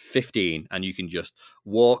within 15 and you can just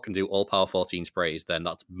walk and do all power 14 sprays, then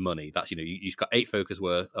that's money. That's, you've got 8 focus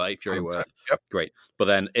worth, or 8 fury worth. Yep. Great. But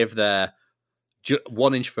then if they're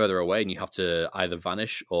 1 inch further away and you have to either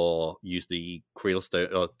vanish or use the Creel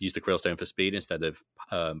Stone for speed instead of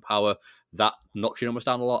power, that knocks your numbers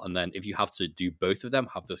down a lot. And then if you have to do both of them,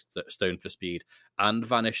 have the stone for speed and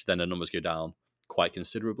vanish, then the numbers go down quite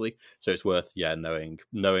considerably. So it's worth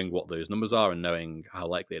knowing what those numbers are and knowing how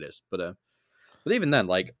likely it is. But even then,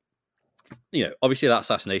 like, obviously that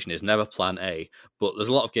assassination is never plan A, but there's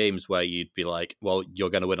a lot of games where you'd be like, well, you're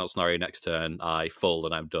going to win on scenario next turn, I fold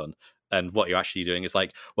and I'm done. And what you're actually doing is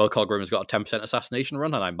like, well, Kolgrima's got a 10% assassination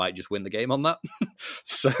run and I might just win the game on that.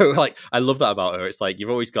 So, like, I love that about her. It's like, you've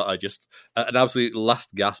always got just an absolute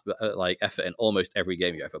last gasp effort in almost every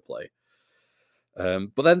game you ever play.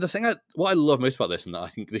 But then what I love most about this, and I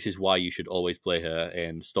think this is why you should always play her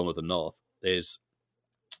in Storm of the North, is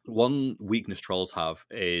one weakness trolls have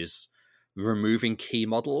is removing key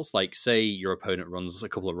models. Like, say your opponent runs a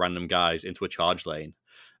couple of random guys into a charge lane,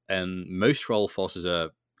 and most troll forces are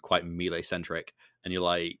quite melee centric, and you're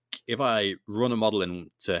like, if I run a model in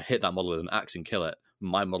to hit that model with an axe and kill it,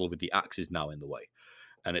 my model with the axe is now in the way,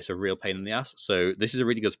 and it's a real pain in the ass. So this is a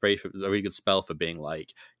really good spell for being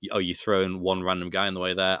like, you throw in one random guy in the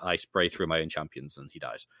way there, I spray through my own champions and he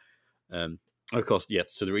dies. Of course, yeah.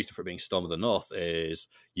 So the reason for it being Storm of the North is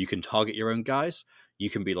you can target your own guys. You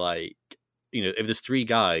can be like, if there's 3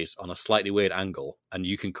 guys on a slightly weird angle and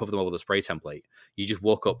you can cover them all with a spray template, you just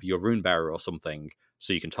walk up your Rune Bearer or something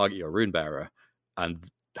so you can target your Rune Bearer and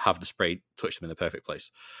have the spray touch them in the perfect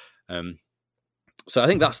place. So I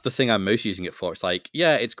think that's the thing I'm most using it for. It's like,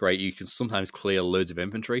 yeah, it's great. You can sometimes clear loads of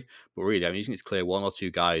infantry, but really I'm using it to clear 1 or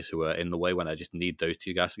 2 guys who are in the way when I just need those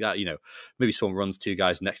 2 guys to get, maybe someone runs 2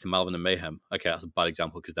 guys next to Malvin and Mayhem. Okay, that's a bad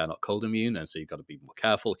example because they're not cold immune, and so you've got to be more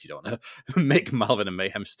careful because you don't want to make Malvin and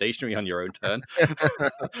Mayhem stationary on your own turn.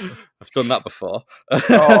 I've done that before.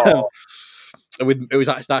 Oh.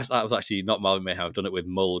 That was actually not Malvin Mayhem. I've done it with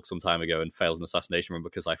Mulg some time ago and failed an assassination run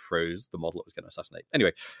because I froze the model that was going to assassinate.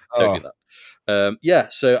 Anyway, don't do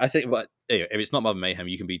that. So I think if it's not Malvin Mayhem,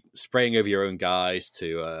 you can be spraying over your own guys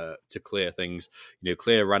to clear things.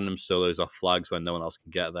 Clear random solos off flags when no one else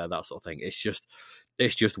can get there. That sort of thing. It's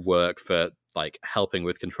just work for like helping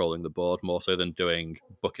with controlling the board more so than doing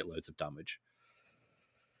bucket loads of damage.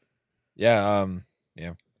 Yeah.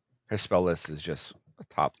 Her spell list is just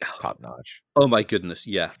top notch. Oh my goodness,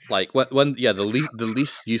 yeah. Like when the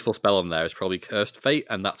least useful spell on there is probably Cursed Fate,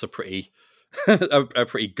 and that's a pretty a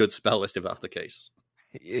pretty good spell list if that's the case.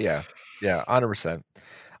 Yeah, 100%.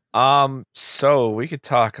 So we could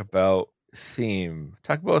talk about themes.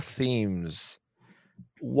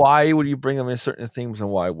 Why would you bring them in certain themes and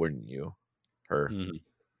why wouldn't you?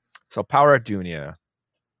 So Power at Dunia.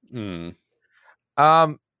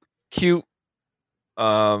 Cute.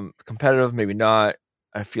 Competitive, maybe not.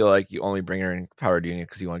 I feel like you only bring her in Power Dunia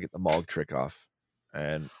because you want to get the Mulg trick off.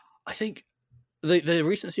 And I think the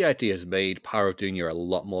recent CID has made Power of Dunia a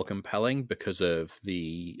lot more compelling because of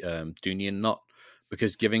the Dunian knot.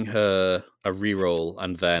 because giving her a reroll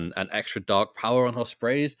and then an extra dark power on her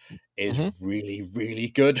sprays is really, really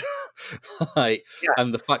good. Like, Yeah.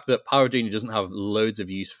 and the fact that Paradini doesn't have loads of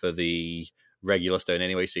use for the regular stone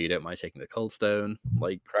anyway, so you don't mind taking the cold stone.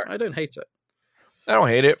 Like, Correct. I don't hate it. I don't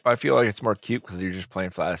hate it, but I feel like it's more cute because you're just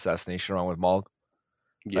playing flat assassination around with Mog.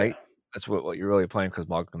 Yeah. Right? That's what you're really playing because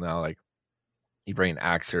Mog can now, like, you bring an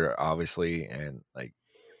Axer, obviously, and, like,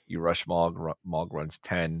 you rush Mog. Mog runs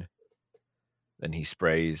 10, then he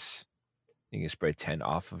sprays. You can spray 10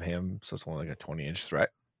 off of him, so it's only like a 20-inch threat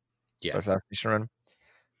Yeah. for assassination run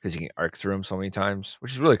because you can arc through him so many times,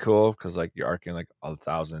 which is really cool because, like, you're arcing like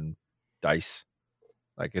 1,000 dice.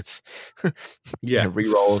 Like, it's Yeah.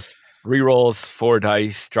 rerolls 4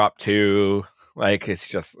 dice, drop 2. Like, it's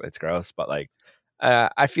gross, but like,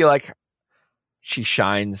 I feel like she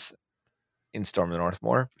shines in Storm of the North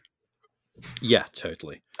more. Yeah,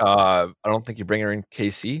 totally. I don't think you bring her in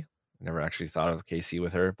KC. Never actually thought of KC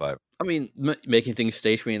with her, but I mean, making things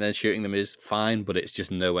stationary and then shooting them is fine, but it's just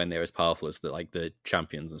nowhere near as powerful as the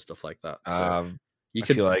champions and stuff like that. So you I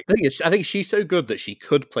could. feel like I think she's so good that she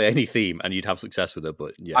could play any theme and you'd have success with her.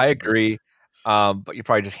 But yeah, I agree. But you're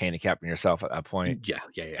probably just handicapping yourself at that point. yeah.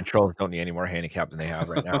 And trolls don't need any more handicap than they have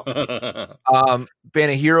right now. Yeah,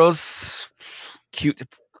 Band of Heroes, cute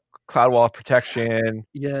cloud wall protection.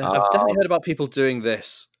 I've definitely heard about people doing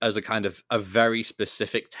this as a kind of a very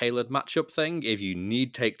specific tailored matchup thing. If you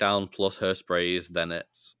need takedown plus her sprays, then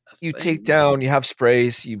it's You take down, you have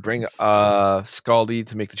sprays, you bring Scaldy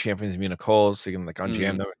to make the champions immune to cold, so you can like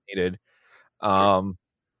unjam them if needed.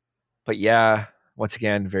 But yeah, once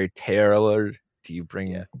again, very tailored. Do you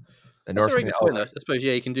bring the That's a very Norseman good point. I suppose,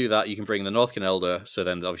 you can do that. You can bring the Northkin Elder, so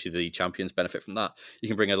then obviously the champions benefit from that. You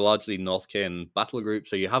can bring a largely Northkin battle group,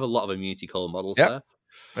 so you have a lot of immunity color models there.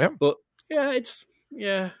 Yep. But yeah,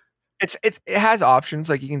 it has options.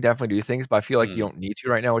 Like you can definitely do things, but I feel like you don't need to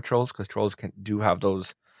right now with trolls because trolls do have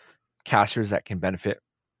those casters that can benefit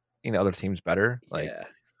other teams better. Like,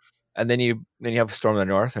 and then you have Storm of the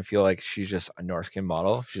North. I feel like she's just a Northkin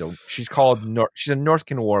model. She's a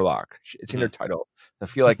Northkin warlock. It's in her title. I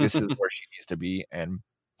feel like this is where she needs to be. And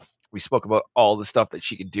we spoke about all the stuff that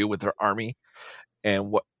she could do with her army and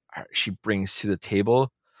what she brings to the table.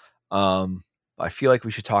 I feel like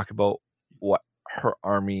we should talk about what her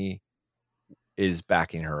army is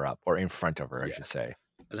backing her up, or in front of her, I should say.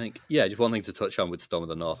 I think, just one thing to touch on with Storm of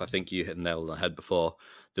the North. I think you hit the nail on the head before.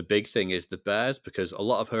 The big thing is the bears, because a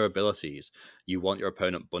lot of her abilities, you want your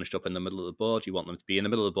opponent bunched up in the middle of the board. You want them to be in the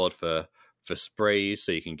middle of the board for sprays,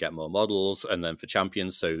 so you can get more models, and then for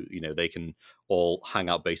champions, so they can all hang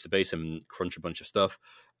out base to base and crunch a bunch of stuff.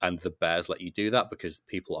 And the bears let you do that because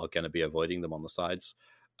people are going to be avoiding them on the sides.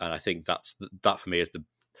 And I think that for me is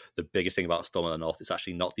the biggest thing about Storm of the North. It's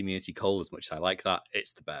actually not the immunity cold as much as I like that.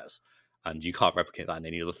 It's the bears. And you can't replicate that in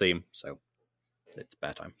any other theme, so it's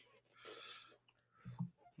bear time.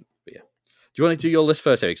 But yeah, do you want to do your list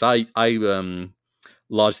first, Eric? Because I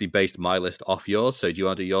largely based my list off yours. So do you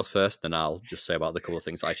want to do yours first? Then I'll just say about the couple of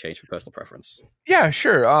things I changed for personal preference. Yeah,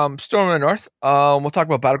 sure. Storm of the North. We'll talk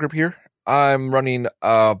about battle group here. I'm running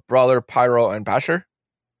Brawler, Pyro, and Basher.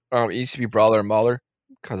 It used to be Brawler and Mauler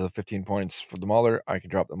because of 15 points for the Mauler. I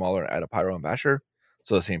can drop the Mauler and add a Pyro and Basher,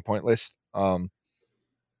 so the same point list.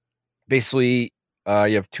 Basically,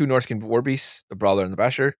 you have 2 Northkin War Beasts, the Brawler and the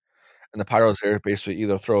Basher, and the Pyros there basically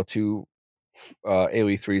either throw 2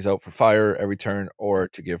 AoE 3s out for fire every turn, or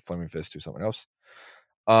to give Flaming Fist to someone else.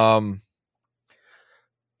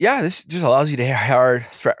 This just allows you to hit hard,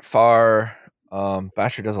 threat far.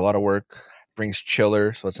 Basher does a lot of work, brings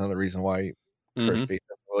Chiller, so that's another reason why Curse Bait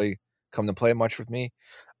doesn't really come to play much with me.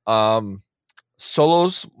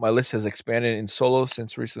 Solos, my list has expanded in solo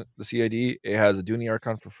since the CID. It has a Dooney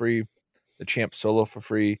Archon for free, the Champ Solo for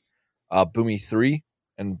free, Boomy 3,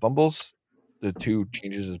 and Bumbles. The 2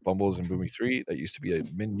 changes is Bumbles and Boomy 3. That used to be a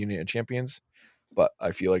min unit of champions, but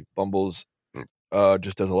I feel like Bumbles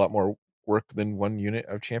just does a lot more work than 1 unit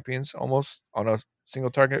of champions almost on a single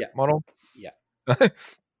target model. Yeah.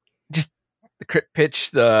 Just the crit pitch,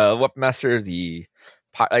 the Weapon Master,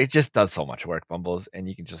 it just does so much work, Bumbles, and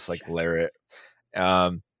you can just layer it.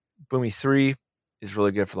 Boomy 3 is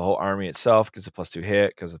really good for the whole army itself, gives a +2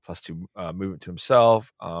 hit, gives a +2 movement to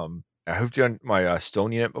himself. I hooked on my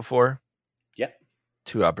stone unit before. Yeah.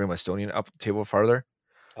 To bring my stone unit up the table farther.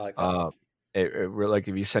 I like that. It really, if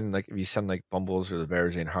you send Bumbles or the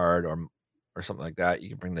bears in hard or something like that, you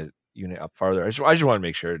can bring the unit up farther. I just want to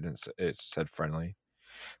make sure it said friendly.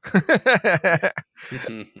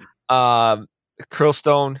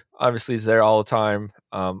 Curlstone obviously is there all the time.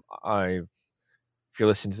 If you're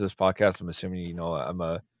listening to this podcast, I'm assuming I'm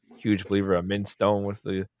a huge believer of Min Stone with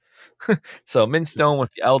the So Minstone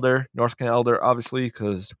with the Elder, Northkin Elder, obviously,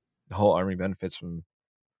 because the whole army benefits from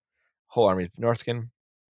whole army of Northkin.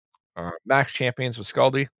 Max champions with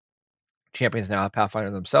Scaldi. Champions now have Pathfinder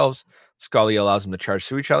themselves. Scully allows them to charge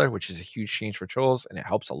through each other, which is a huge change for trolls, and it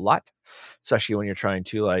helps a lot, especially when you're trying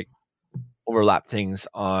to like overlap things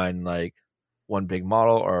on like one big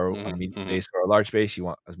model or a medium base or a large base. You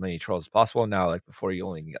want as many trolls as possible. Now, like before, you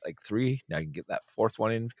only can get like 3. Now you can get that 4th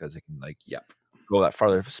one in because it can like go that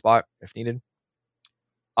farther spot if needed.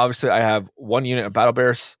 Obviously, I have 1 unit of battle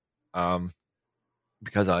bears,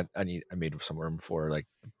 because I made some room for like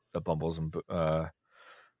the bumbles and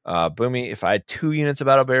Boomy. If I had 2 units of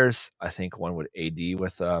battle bears, I think one would AD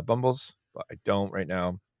with bumbles, but I don't right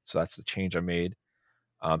now. So that's the change I made.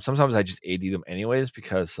 Sometimes I just AD them anyways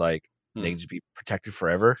because like they can just be protected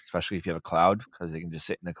forever, especially if you have a cloud, because they can just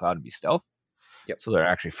sit in the cloud and be stealth. So they're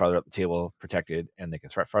actually farther up the table, protected, and they can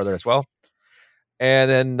threat farther as well.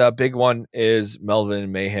 And then the big one is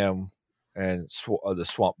Melvin Mayhem and the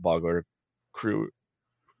Swamp Boggler crew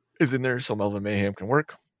is in there, so Melvin Mayhem can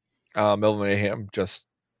work. Melvin Mayhem just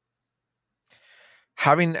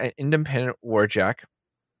having an independent warjack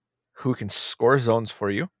who can score zones for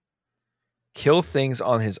you, kill things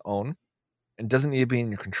on his own, and doesn't need to be in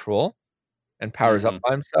your control, and powers up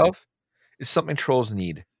by himself, is something trolls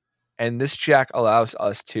need. And this jack allows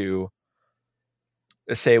us to,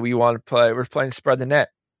 let's say we're playing spread the net.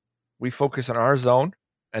 We focus on our zone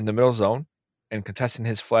and the middle zone and contesting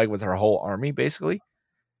his flag with our whole army, basically.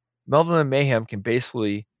 Melvin and Mayhem can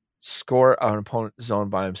basically score an opponent's zone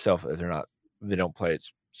by himself if they don't play it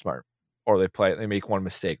smart. Or they make one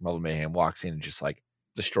mistake. Melvin Mayhem walks in and just like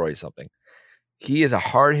destroys something. He is a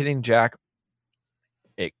hard hitting jack.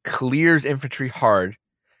 It clears infantry hard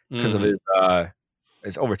because of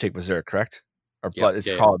his overtake berserk, correct?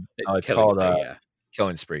 It's called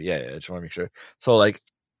killing spree. Yeah, I just want to make sure. So like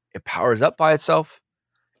it powers up by itself.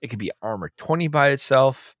 It can be armor 20 by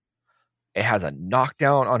itself. It has a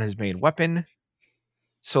knockdown on his main weapon.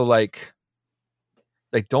 So like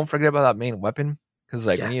don't forget about that main weapon, because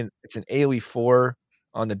like it's an AoE 4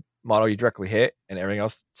 on the model you directly hit, and everything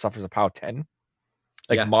else suffers a POW 10.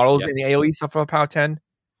 Models in the AoE suffer a POW 10,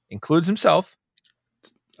 includes himself.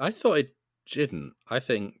 I thought it didn't. I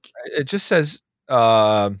think it just says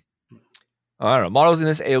I don't know. Models in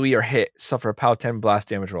this AoE or hit suffer a POW 10 blast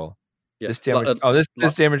damage roll. Yeah. This damage.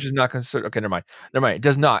 This damage is not considered. Okay, never mind. It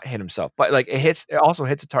does not hit himself, but like it also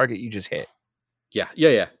hits a target you just hit. Yeah.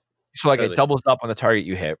 So like it doubles up on the target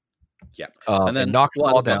you hit. Yeah, and then knocks them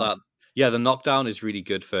all down. The knockdown is really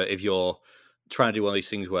good for if you're trying to do one of these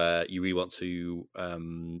things where you really want to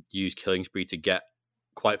use Killing Spree to get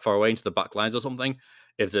quite far away into the back lines or something.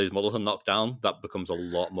 If those models are knocked down, that becomes a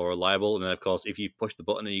lot more reliable. And then, of course, if you push the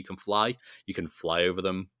button and you can fly over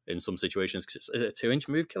them in some situations. Is it a 2-inch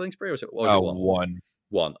move, Killing Spree, or is it 1?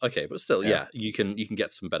 1. Okay, but still, you can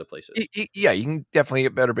get some better places. You can definitely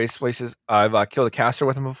get better base places. I've killed a caster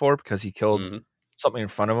with him before because he killed something in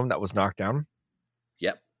front of him that was knocked down.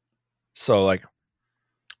 Yep. So, like,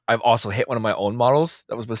 I've also hit one of my own models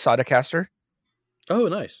that was beside a caster. Oh,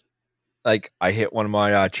 nice. Like, I hit one of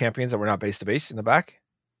my champions that were not base to base in the back,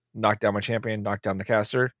 knocked down my champion, knocked down the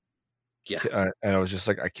caster. Yeah. And I was just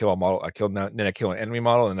like, I kill a model, then I kill an enemy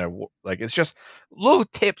model, and it's just little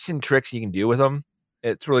tips and tricks you can do with them.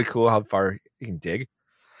 It's really cool how far you can dig.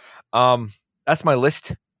 That's my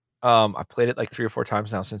list. I played it like 3 or 4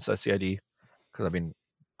 times now since CID because I've been,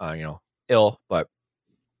 ill, but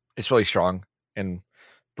it's really strong. And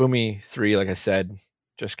Boomy 3, like I said,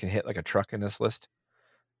 just can hit like a truck in this list,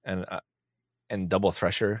 and Double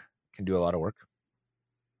Thresher can do a lot of work.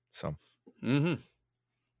 So.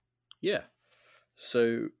 Yeah.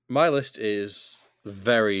 So my list is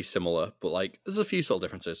very similar, but like there's a few subtle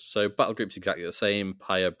differences. So battle group's exactly the same: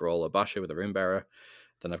 Pyre, Brawler, Basher with a Rune Bearer.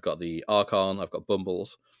 Then I've got the Archon, I've got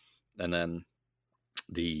Bumbles, and then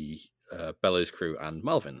the Bellows crew and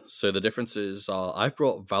Malvin. So the differences are I've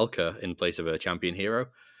brought Valka in place of a champion hero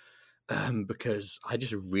because I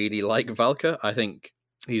just really like Valka. I think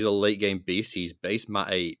he's a late game beast. He's base mat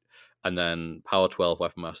 8 and then power 12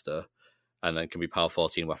 Weapon Master, and then can be power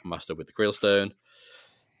 14 Weapon Master with the Grillstone.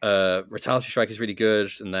 Retaliatory Strike is really good,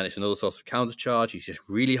 and then it's another source of counter charge. He's just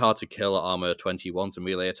really hard to kill at armor 21 to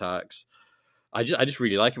melee attacks. I just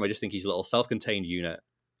really like him. I just think he's a little self-contained unit.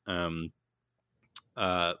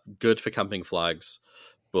 Good for camping flags,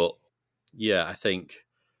 but yeah, I think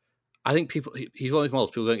people. He's one of those models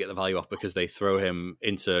people don't get the value off because they throw him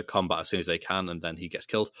into combat as soon as they can, and then he gets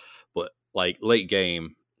killed. But like late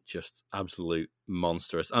game, just absolute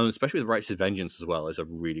monstrous, and especially with Righteous Vengeance as well is a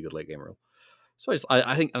really good late game rule. So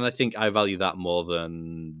I think I value that more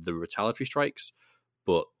than the Retaliatory Strikes.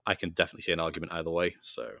 but I can definitely see an argument either way.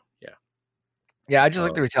 So yeah. Yeah, I just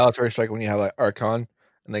like Uh, the retaliatory strike when you have like Archon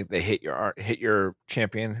and like they hit your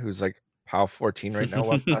champion who's like POW 14 right now,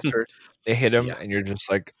 Webmaster. They hit him yeah. and you're just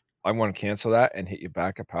like, I want to cancel that and hit you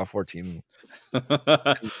back at POW 14, and then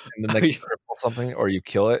like you cripple something or you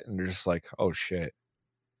kill it and you're just like, oh shit.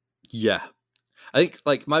 Yeah. I think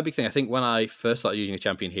like my big thing, I think when I first started using a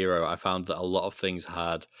champion hero, I found that a lot of things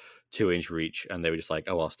had 2-inch reach and they were just like,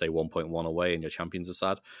 oh, I'll stay 1.1 away and your champions are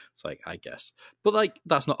sad. It's like, I guess. But like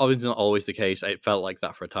that's not obviously not always the case. It felt like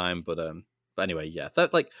that for a time, but anyway, yeah.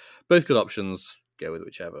 That like both good options, go with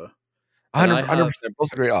whichever. And 100%.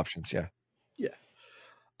 Both are great options, yeah. yeah.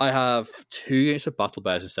 I have 2 units of battle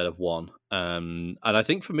bears instead of 1. And I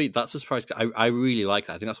think for me that's a surprise. I really like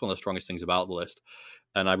that. I think that's one of the strongest things about the list.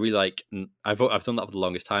 And I really like. I've done that for the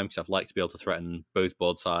longest time because I've liked to be able to threaten both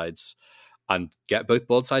board sides and get both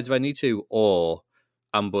board sides if I need to, or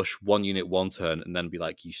ambush one unit one turn and then be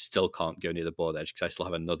like, you still can't go near the board edge because I still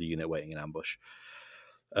have another unit waiting in ambush.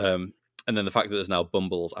 And then the fact that there's now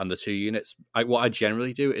bumbles and the 2 units, what I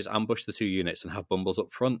generally do is ambush the 2 units and have bumbles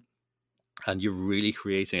up front. And you're really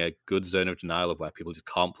creating a good zone of denial of where people just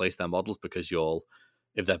can't place their models because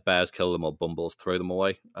if their bears kill them or bumbles, throw them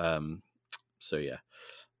away. So yeah.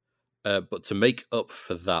 But to make up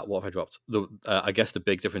for that, what have I dropped? I guess the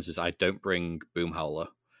big difference is I don't bring Boom Howler,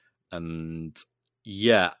 and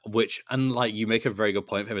like you make a very good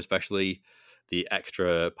point for him, especially the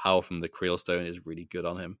extra power from the Creel Stone is really good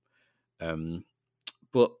on him.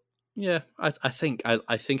 But yeah, I think I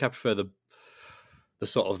prefer the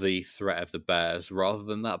sort of the threat of the bears rather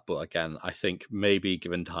than that. But again, I think maybe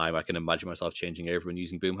given time, I can imagine myself changing over and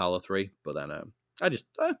using Boom Howler 3. But then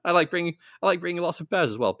I like bringing lots of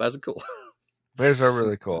bears as well. Bears are cool. Bears are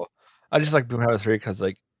really cool. I just like Boomhammer 3 because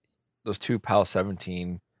like those 2 PAL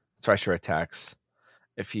 17 Thresher attacks,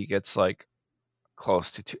 if he gets like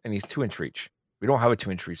close to 2, and he's 2-inch reach. We don't have a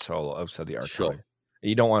 2-inch reach solo outside the Sure. Archon.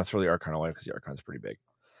 You don't want to throw the Archon away because the Archon's pretty big.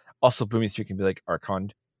 Also, Boomy 3 can be like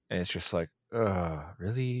Archon, and it's just like,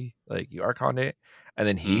 really? Like you Archoned it, and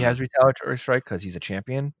then he has retaliatory strike because he's a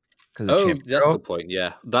champion. Because a champion That's a good point.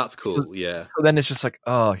 Yeah, that's cool. So, Yeah. so then it's just like,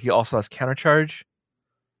 oh, he also has countercharge.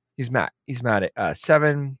 He's mad. He's mad at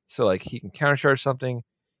 7, so like he can countercharge something.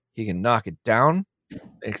 He can knock it down.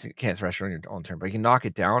 It can't thresh on your own turn, but he can knock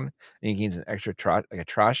it down, and he gains an extra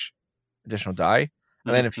trash additional die.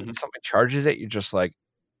 And then if something charges it, you're just like,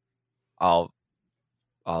 I'll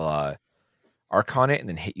Archon it and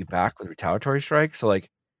then hit you back with retaliatory strike. So like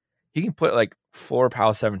he can put like 4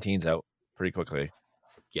 PAL 17s out pretty quickly.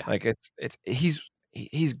 Yeah. Like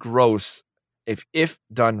he's gross if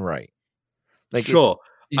done right. Like sure.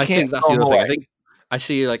 You I can't think that's throw the him other thing. away. I think I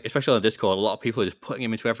see like especially on Discord, a lot of people are just putting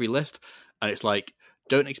him into every list, and it's like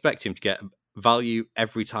don't expect him to get value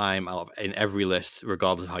every time in every list,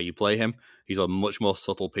 regardless of how you play him. He's a much more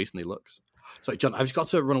subtle piece than he looks. So, John, I've just got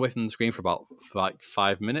to run away from the screen for like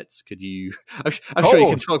 5 minutes. Could you? I'm sure you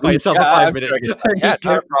can talk by yourself for 5 minutes. Yeah,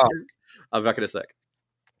 not a problem. I'll be back in a sec.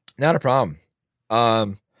 Not a problem.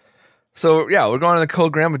 So yeah, we're going on the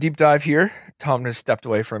Kolgrima deep dive here. Tom just stepped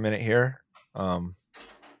away for a minute here. So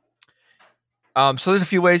there's a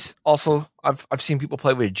few ways. Also, I've seen people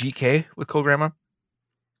play with GK with Kolgrima.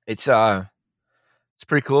 It's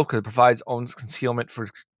pretty cool because it provides own concealment for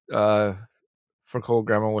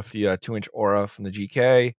Kolgrima with the 2-inch aura from the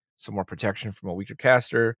GK, some more protection from a weaker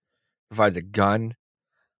caster, provides a gun.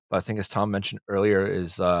 But I think as Tom mentioned earlier,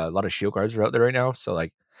 is a lot of shield guards are out there right now. So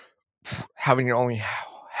like having your only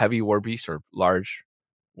heavy war beast or large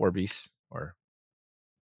war beast or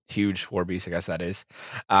huge war beast, I guess that is,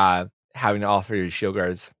 having all 3 of your shield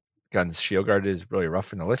guns shield guard is really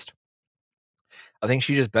rough in the list. I think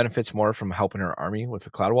she just benefits more from helping her army with the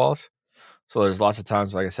cloud walls. So there's lots of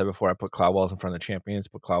times, like I said before, I put cloud walls in front of the champions,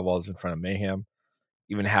 put cloud walls in front of mayhem,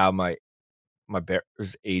 even have my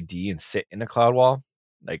bears AD and sit in the cloud wall,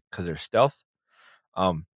 like because they're stealth.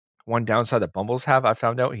 One downside that Bumbles have, I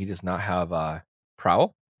found out, he does not have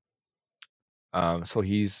prowl. So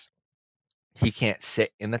he can't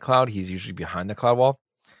sit in the cloud. He's usually behind the cloud wall.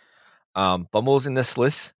 Bumbles in this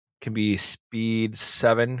list can be speed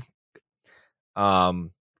 7,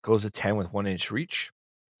 goes to 10 with 1-inch reach.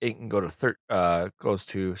 It can go to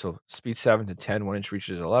so speed 7 to 10, 1-inch reach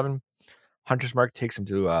is 11. Hunter's Mark takes him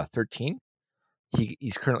to 13.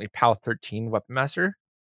 He's currently PAL 13 Weapon Master.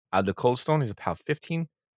 Out of the Cold Stone, he's a PAL 15.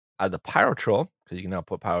 Out of the Pyro Troll, because you can now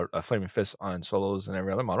put Flaming Fist on solos and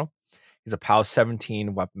every other model, he's a PAL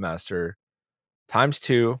 17 Weapon Master times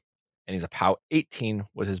 2, and he's a PAL 18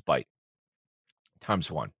 with his bite times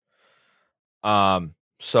 1.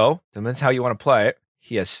 So depends how you want to play it.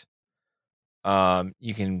 He has,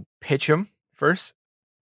 you can pitch him first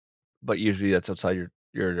but usually that's outside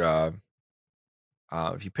your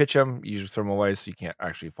if you pitch them, you usually throw them away so you can't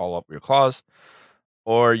actually follow up your claws.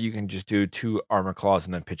 Or you can just do 2 armor claws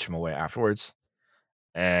and then pitch them away afterwards.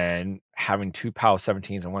 And having 2 POW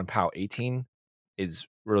 17s and 1 POW 18 is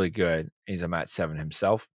really good. He's a Mat 7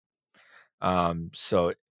 himself.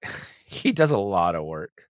 So he does a lot of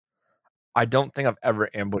work. I don't think I've ever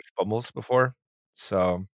ambushed Bumbles before.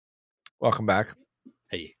 So welcome back.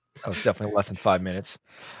 Hey. That was definitely less than 5 minutes.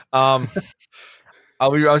 Um, I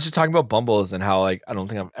was just talking about Bumbles and how like I don't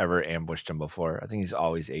think I've ever ambushed him before. I think he's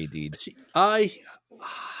always AD'd. See, I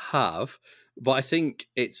have, but I think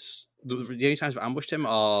it's the only times I've ambushed him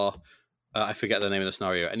are I forget the name of the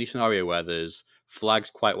scenario. Any scenario where there's flags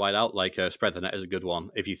quite wide out, like spread the net is a good one.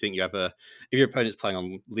 If you think if your opponent's planning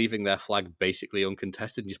on leaving their flag basically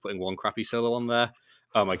uncontested and just putting one crappy solo on there,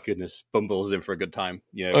 oh my goodness, Bumbles is in for a good time.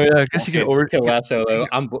 You know, Oh yeah, I guess you can kill that solo.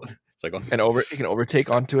 So go on. You can overtake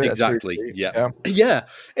onto it. Exactly. Yeah.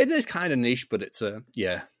 It is kind of niche, but it's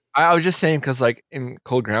yeah. I was just saying because like in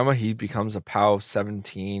Kolgrima, he becomes a POW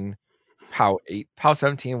 17, POW 8, POW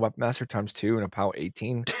 17 Weapon Master times 2 and a POW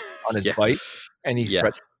 18 on his bite, and he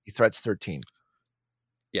threats 13.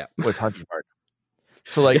 Yeah, with Hunter's Mark.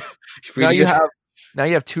 So like now you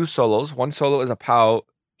have 2 solos. One solo is a POW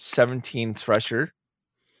 17 Thresher.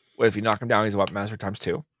 If you knock him down, he's a Weapon Master times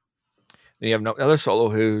 2. Then you have another solo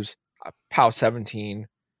who's a POW 17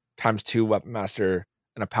 times 2 Weapon Master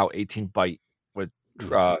and a POW 18 bite with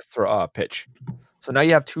pitch. So now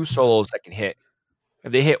you have 2 solos that can hit.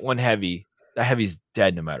 If they hit one heavy, that heavy's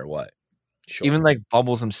dead no matter what. Sure. Even like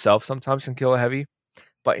Bumbles himself sometimes can kill a heavy,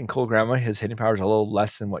 but in Kolgrima, his hitting power is a little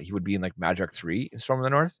less than what he would be in like Magic 3 in Storm of the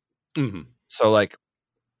North. Mm-hmm. So like,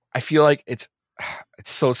 I feel like it's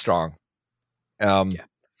so strong.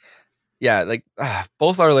 Yeah, like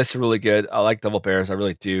both our lists are really good. I like Double Bears, I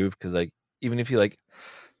really do, because like even if you like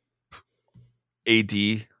AD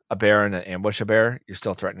a bear and an ambush a bear, you're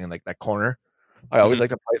still threatening like that corner. I always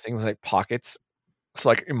like to play things like pockets. So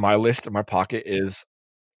like in my list, in my pocket is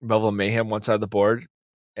Melville Mayhem one side of the board,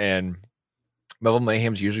 and Melville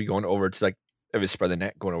Mayhem's usually going over to like if it's spread the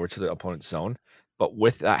net, going over to the opponent's zone. But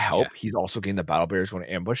with that help, he's also getting the Battle Bears going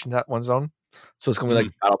to ambush in that one zone. So it's going to be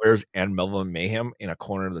like Battle Bears and Melville Mayhem in a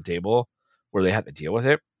corner of the table where they have to deal with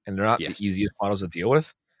it, and they're not the easiest models to deal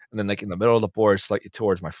with. And then like in the middle of the board, slightly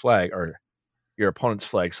towards my flag or your opponent's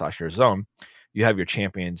flag / your zone, you have your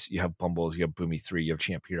champions, you have Bumbles, you have Boomy 3, you have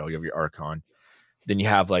Champ Hero, you have your Archon. Then you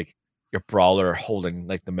have like your Brawler holding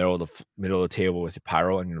like the middle of the table with your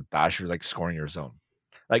Pyro, and your Basher like scoring your zone.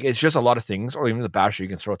 Like it's just a lot of things, or even the Basher you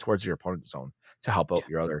can throw towards your opponent's zone to help out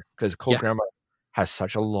your other. Because Kolgrima has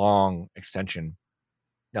such a long extension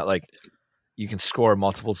that like you can score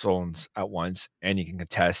multiple zones at once, and you can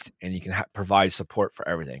contest, and you can provide support for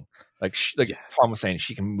everything. Like Tom was saying,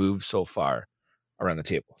 she can move so far around the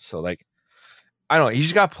table. So like I don't know, you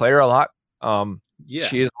just got to play her a lot.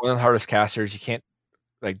 She is one of the hardest casters. You can't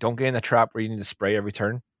don't get in the trap where you need to spray every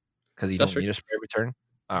turn, because you don't need to spray every turn.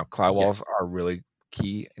 Cloud walls are really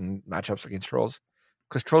key in matchups against trolls,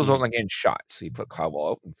 because trolls don't like getting shot. So you put cloud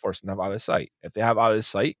wall out and force them to have out of sight. If they have out of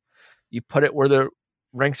sight, you put it where the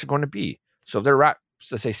ranks are going to be. So if they're let's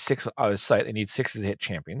say 6 out of sight, they need 6s to hit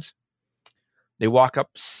champions. They walk up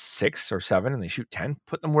 6 or 7 and they shoot 10.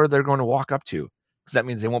 Put them where they're going to walk up to, because that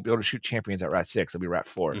means they won't be able to shoot champions at rat 6. They'll be rat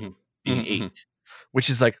 4, being 8,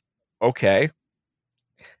 which is like okay.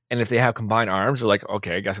 And if they have combined arms, they're like,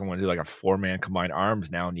 okay, I guess I'm going to do like a 4-man combined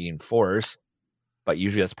arms now, needing 4s. But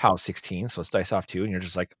usually that's POW 16, so it's dice off 2, and you're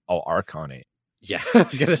just like, I'll Archon it. Yeah, I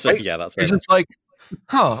was going to say, that's it's just like,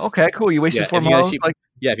 okay, cool. You wasted 4 models.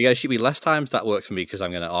 If you guys shoot me less times, that works for me, because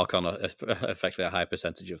I'm going to Archon effectively a high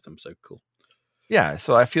percentage of them. So cool. Yeah,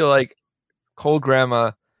 so I feel like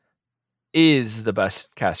Kolgrima is the best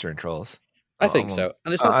caster in Trolls. I think so.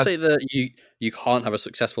 And it's not to say that you can't have a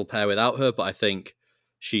successful pair without her, but I think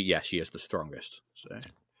she is the strongest. So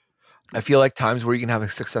I feel like times where you can have a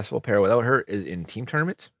successful pair without her is in team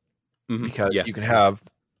tournaments, because you can have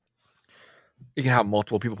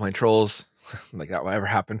multiple people playing Trolls, like that will ever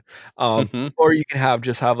happen, or you can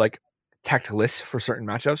have like tech lists for certain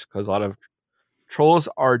matchups, because a lot of Trolls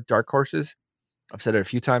are dark horses. I've said it a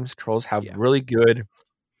few times. Trolls have really good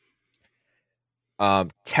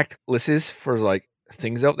tech lists for like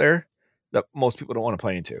things out there that most people don't want to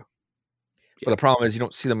play into. But the problem is you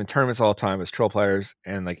don't see them in tournaments all the time as troll players,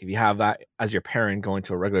 and like if you have that as your pairing going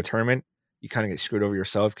to a regular tournament, you kind of get screwed over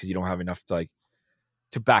yourself, because you don't have enough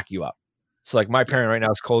to back you up. So like my pairing right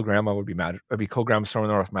now is Kolgrima would be Kolgrima Storm of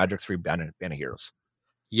the North, Magic 3, Band of Heroes.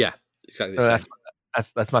 Yeah, exactly. So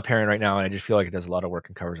that's my pairing right now, and I just feel like it does a lot of work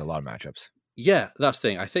and covers a lot of matchups. Yeah, that's the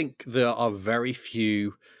thing. I think there are very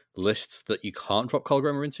few lists that you can't drop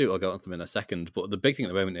Kolgrima into. I'll go on to them in a second. But the big thing at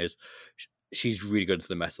the moment is she's really good to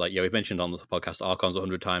the meta. Like, yeah, we've mentioned on the podcast Archons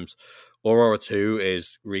 100 times. Aurora 2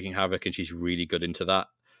 is wreaking havoc, and she's really good into that.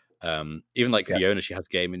 Even like Yeah. Fiona, she has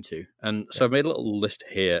game into. And so Yeah. I've made a little list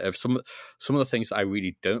here of some of the things that I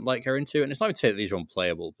really don't like her into. And it's not even to say that these are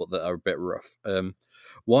unplayable, but that are a bit rough.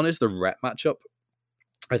 One is the rep matchup.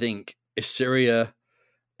 I think Assyria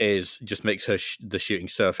just makes her the shooting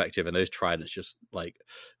so effective, and those tridents just like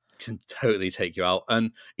can totally take you out.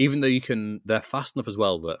 And even though they're fast enough as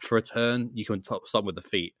well that for a turn you can stop with the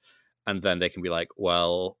feet, and then they can be like,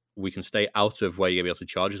 well, we can stay out of where you're gonna be able to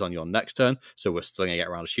charge us on your next turn, so we're still gonna get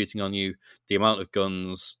around to shooting on you. The amount of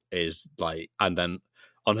guns is like, and then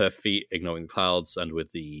on her feet, ignoring the clouds, and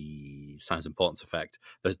with the Signs of Importance effect,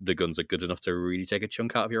 the guns are good enough to really take a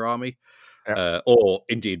chunk out of your army. Yeah. Or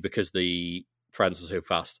indeed, because the tridents are so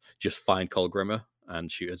fast, just find Kolgrima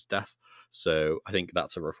and shoot her to death. So I think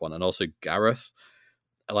that's a rough one. And also Gareth,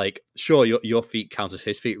 like, sure, your feet counters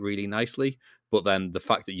his feet really nicely, but then the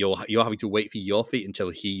fact that you're having to wait for your feet until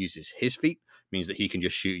he uses his feet means that he can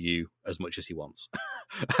just shoot you as much as he wants.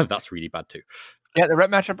 And that's really bad too. Yeah, the rep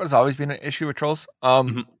matchup has always been an issue with trolls.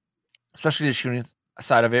 Especially the shooting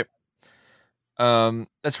side of it.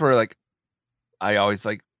 That's where like I always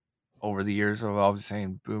like over the years of always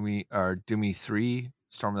saying Boomy or Doomy 3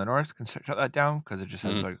 Storm of the North can shut that down because it just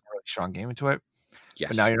has like a really strong game into it. Yes.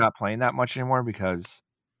 But now you're not playing that much anymore because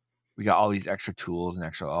we got all these extra tools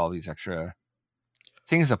and all these extra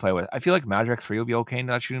things to play with. I feel like Madrak 3 will be okay in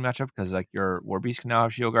that shooting matchup because like your War Beast can now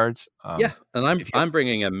have shield guards. Yeah, and I'm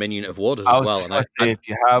bringing a minion of warders I as was well. just And gonna say, if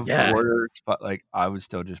you have yeah. warders, but like I would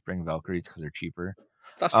still just bring Valkyries because they're cheaper.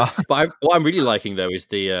 That's right. But what I'm really liking though is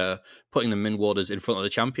the putting the min warders in front of the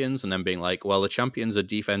champions and then being like, well, the champions are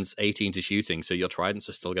defense 18 to shooting, so your tridents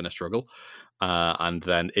are still going to struggle. And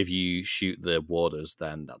then if you shoot the warders,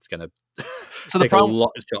 then that's going to take a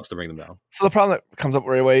lot of shots to bring them down. So the problem that comes up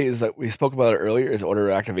right away is that we spoke about it earlier is order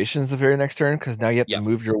activations the very next turn because now you have to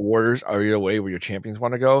move your warders out of your way where your champions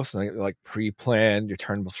want to go. So like pre-planned your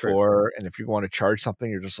turn before, and if you want to charge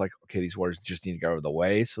something, you're just like, okay, these warders just need to get out of the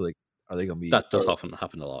way. So like, are they going to be? That does happen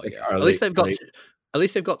a lot. Like, Yeah. At least they've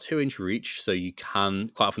got 2-inch reach, so you can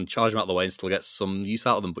quite often charge them out of the way and still get some use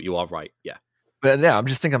out of them. But you are right. Yeah. But yeah, I'm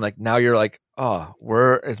just thinking like now you're like, oh,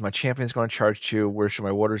 where is my champions going to charge to? Where should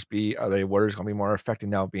my warders be? Are they warders going to be more effective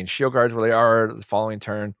now being shield guards where they are the following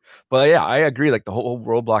turn? But yeah, I agree. Like the whole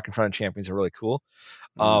roadblock in front of champions are really cool.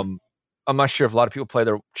 I'm not sure if a lot of people play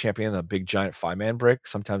their champion in a big giant 5-man brick.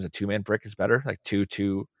 Sometimes a 2-man brick is better, like 2,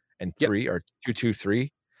 2, and 3, or 2, 2,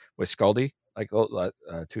 3 with Scaldy. Like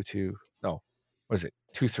 2, 2. No, what is it?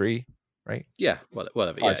 2, 3, right? Yeah,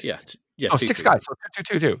 whatever. Yeah. Oh, 6 guys. So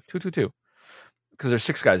 2, 2, 2, 2, 2, 2. Because there's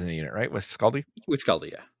 6 guys in the unit, right? With Scaldy? With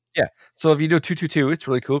Scaldy, yeah. Yeah. So if you do 2, 2, 2, it's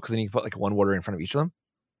really cool because then you can put like one warder in front of each of them.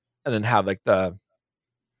 And then have like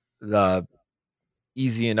the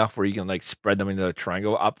easy enough where you can like spread them into a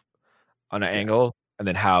triangle up on an angle and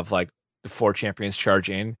then have like the 4 champions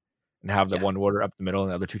charge in and have the one warder up the middle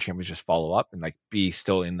and the other 2 champions just follow up and like be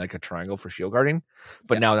still in like a triangle for shield guarding.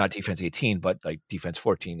 But now not defense 18, but like defense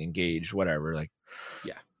 14, engage, whatever. Like,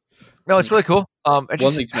 yeah. No, it's really cool. One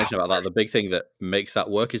thing to mention about that, the big thing that makes that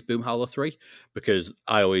work is Boom Howler 3, because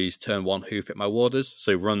I always turn 1 hoof at my warders.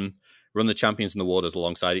 So run the champions and the warders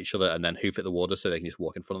alongside each other and then hoof at the warders so they can just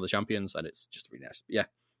walk in front of the champions, and it's just really nice. Yeah,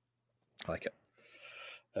 I like it.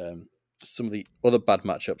 Some of the other bad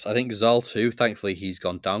matchups, I think Zal 2, thankfully he's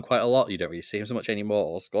gone down quite a lot. You don't really see him so much anymore,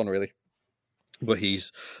 or it's gone really. But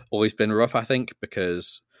he's always been rough, I think,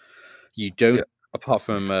 because you don't... Yeah. Apart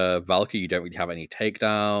from Valkyrie, you don't really have any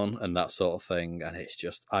takedown and that sort of thing, and it's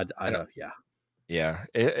just I don't. Yeah.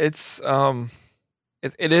 It is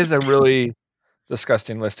a really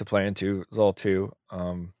disgusting list to play into. Zol 2.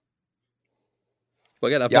 But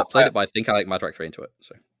again, I've not played it, but I think I like Madrak 3 into it.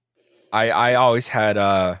 So I always had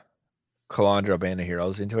Kalandra Band of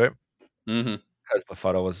Heroes into it because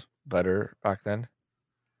Befuddle was better back then.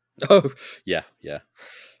 Oh yeah.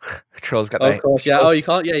 Trolls got that. Of course, yeah. Oh, you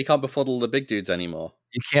can't befuddle the big dudes anymore.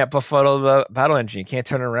 You can't befuddle the battle engine. You can't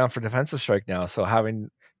turn it around for defensive strike now. So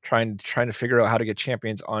trying to figure out how to get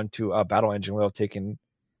champions onto a battle engine without taking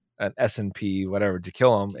an S&P whatever to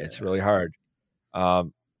kill them, it's really hard. I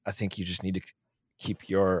think you just need to keep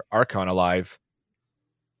your Archon alive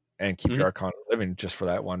and keep your Archon living just for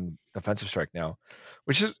that one defensive strike now,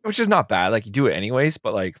 which is not bad. Like you do it anyways,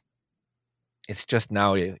 but like it's just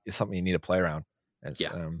now it's something you need to play around.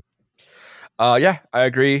 I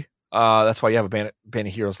agree. That's why you have a Band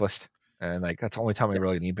of Heroes list, and like that's the only time I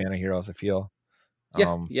really need Band of Heroes. I feel.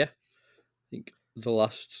 Yeah. I think the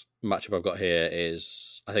last matchup I've got here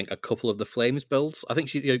is, I think, a couple of the Flames builds. I think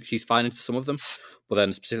she's fine into some of them, but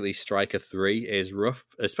then specifically Striker 3 is rough.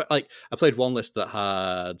 Like, I played one list that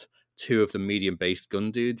had 2 of the medium-based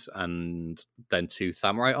gun dudes and then 2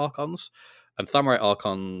 Thamurite Archons. And Thamurite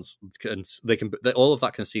Archons, all of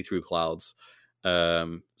that can see through clouds.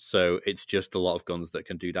 So it's just a lot of guns that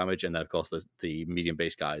can do damage. And then, of course, the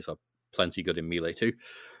medium-based guys are plenty good in melee too.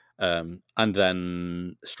 And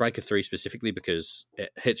then Striker 3 specifically because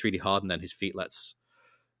it hits really hard and then his feet lets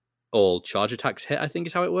all charge attacks hit, I think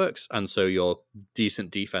is how it works. And so your decent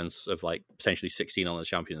defense of like potentially 16 on the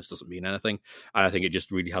champions doesn't mean anything. And I think it just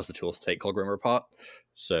really has the tools to take Kolgrima apart.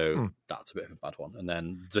 So that's a bit of a bad one. And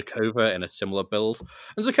then Zakova in a similar build.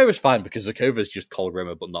 And Zakova's fine because Zakova's just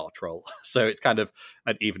Kolgrima but not a troll. So it's kind of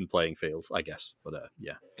an even playing field, I guess. But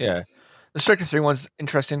yeah. Yeah. The Striker 3 one's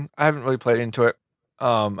interesting. I haven't really played into it.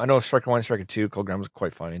 I know Striker 1, Striker 2, Kolgrima was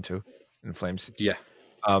quite fun into in Flames. Yeah.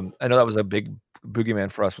 I know that was a big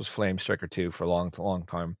boogeyman for us was Flame Striker 2 for a long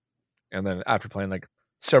time. And then after playing like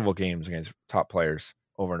several games against top players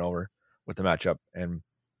over and over with the matchup, and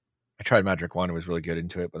I tried Magic 1, it was really good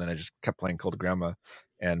into it, but then I just kept playing Kolgrima,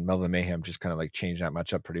 and Melvin Mayhem just kind of like changed that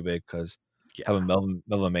matchup pretty big because having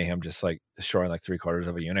Melvin Mayhem just like destroying like 3/4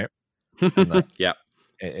 of a unit. And yeah.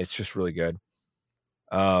 It's just really good.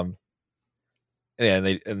 Yeah,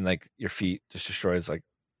 and like your feet just destroys like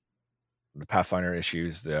the Pathfinder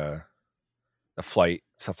issues, the flight,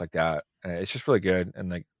 stuff like that. It's just really good,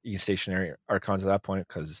 and like you can stationary Archons at that point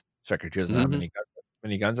because Striker 2 doesn't have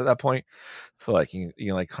many guns at that point. So like you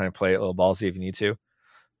can like kind of play a little ballsy if you need to,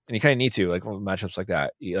 and you kind of need to like matchups like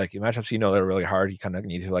that. Like in matchups that are really hard, you kind of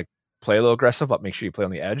need to like play a little aggressive, but make sure you play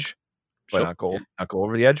on the edge, but not go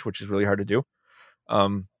over the edge, which is really hard to do.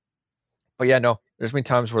 But yeah, no, there's been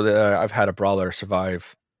times where I've had a brawler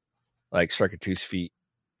survive like Striker 2's feet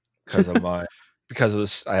because of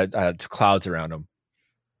this. I had clouds around him.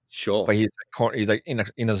 Sure. But he's like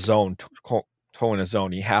in a zone, toe in a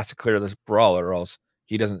zone. He has to clear this brawler, or else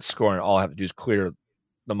he doesn't score. And all I have to do is clear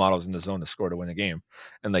the models in the zone to score to win the game.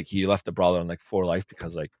 And like he left the brawler on like 4 life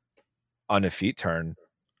because like on a feet turn,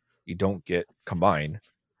 you don't get combined,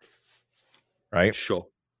 right? Sure.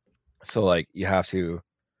 So like you have to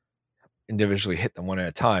individually hit them one at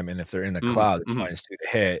a time, and if they're in the cloud, it's -2 to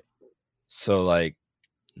hit. So like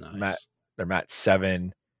they're mat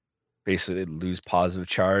 7. Basically they lose positive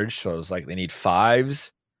charge, so it's like they need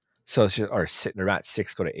 5s. So it's just, they're at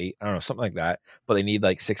 6, go to 8. I don't know, something like that. But they need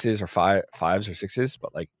like 6s or 5s or 6s.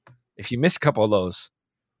 But like if you miss a couple of those,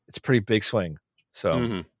 it's a pretty big swing.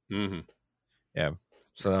 So yeah.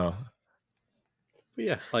 So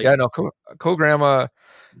yeah, Kolgrima.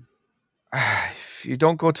 If you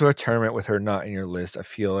don't go to a tournament with her not in your list, I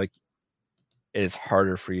feel like it is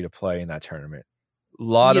harder for you to play in that tournament. A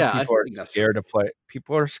lot of people are scared to play.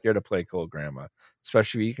 People are scared to play Kolgrima,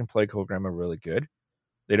 especially if you can play Kolgrima really good.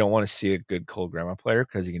 They don't want to see a good Kolgrima player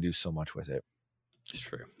because you can do so much with it. It's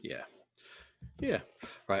true. Yeah.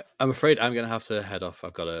 Right. I'm afraid I'm going to have to head off.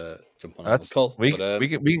 I've got to jump on a call. We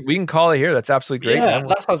can call it here. That's absolutely great. Yeah,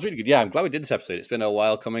 that sounds really good. Yeah, I'm glad we did this episode. It's been a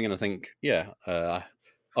while coming, and I think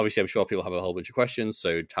obviously I'm sure people have a whole bunch of questions.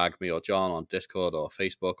 So tag me or John on Discord or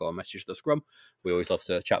Facebook or message the Scrum. We always love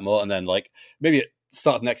to chat more. And then like maybe at the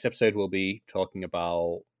start of the next episode we'll be talking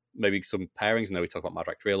about maybe some pairings. I know we talk about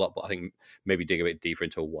Madrak 3 a lot, but I think maybe dig a bit deeper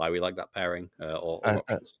into why we like that pairing or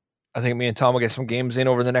options. I think me and Tom will get some games in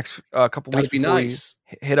over the next couple weeks. That'd be nice.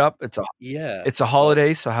 Hit up. It's a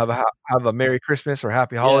holiday, so have a Merry Christmas or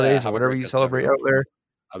Happy Holidays or whatever you celebrate out there.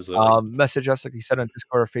 Absolutely. Message us, like you said, on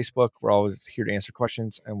Discord or Facebook. We're always here to answer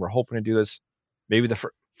questions, and we're hoping to do this maybe the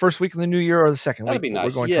first week of the new year or the second week. That'd be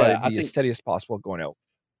nice. We're going to try to be as steady as possible going out.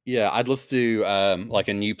 Yeah, I'd love to do like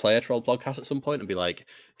a new player troll podcast at some point and be like,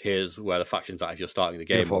 here's where the factions are if you're starting the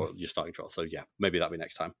game or you're starting troll. So yeah, maybe that'll be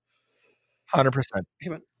next time. 100%.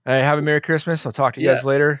 Hey, have a Merry Christmas. I'll talk to you guys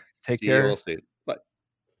later. Take care. See you all soon.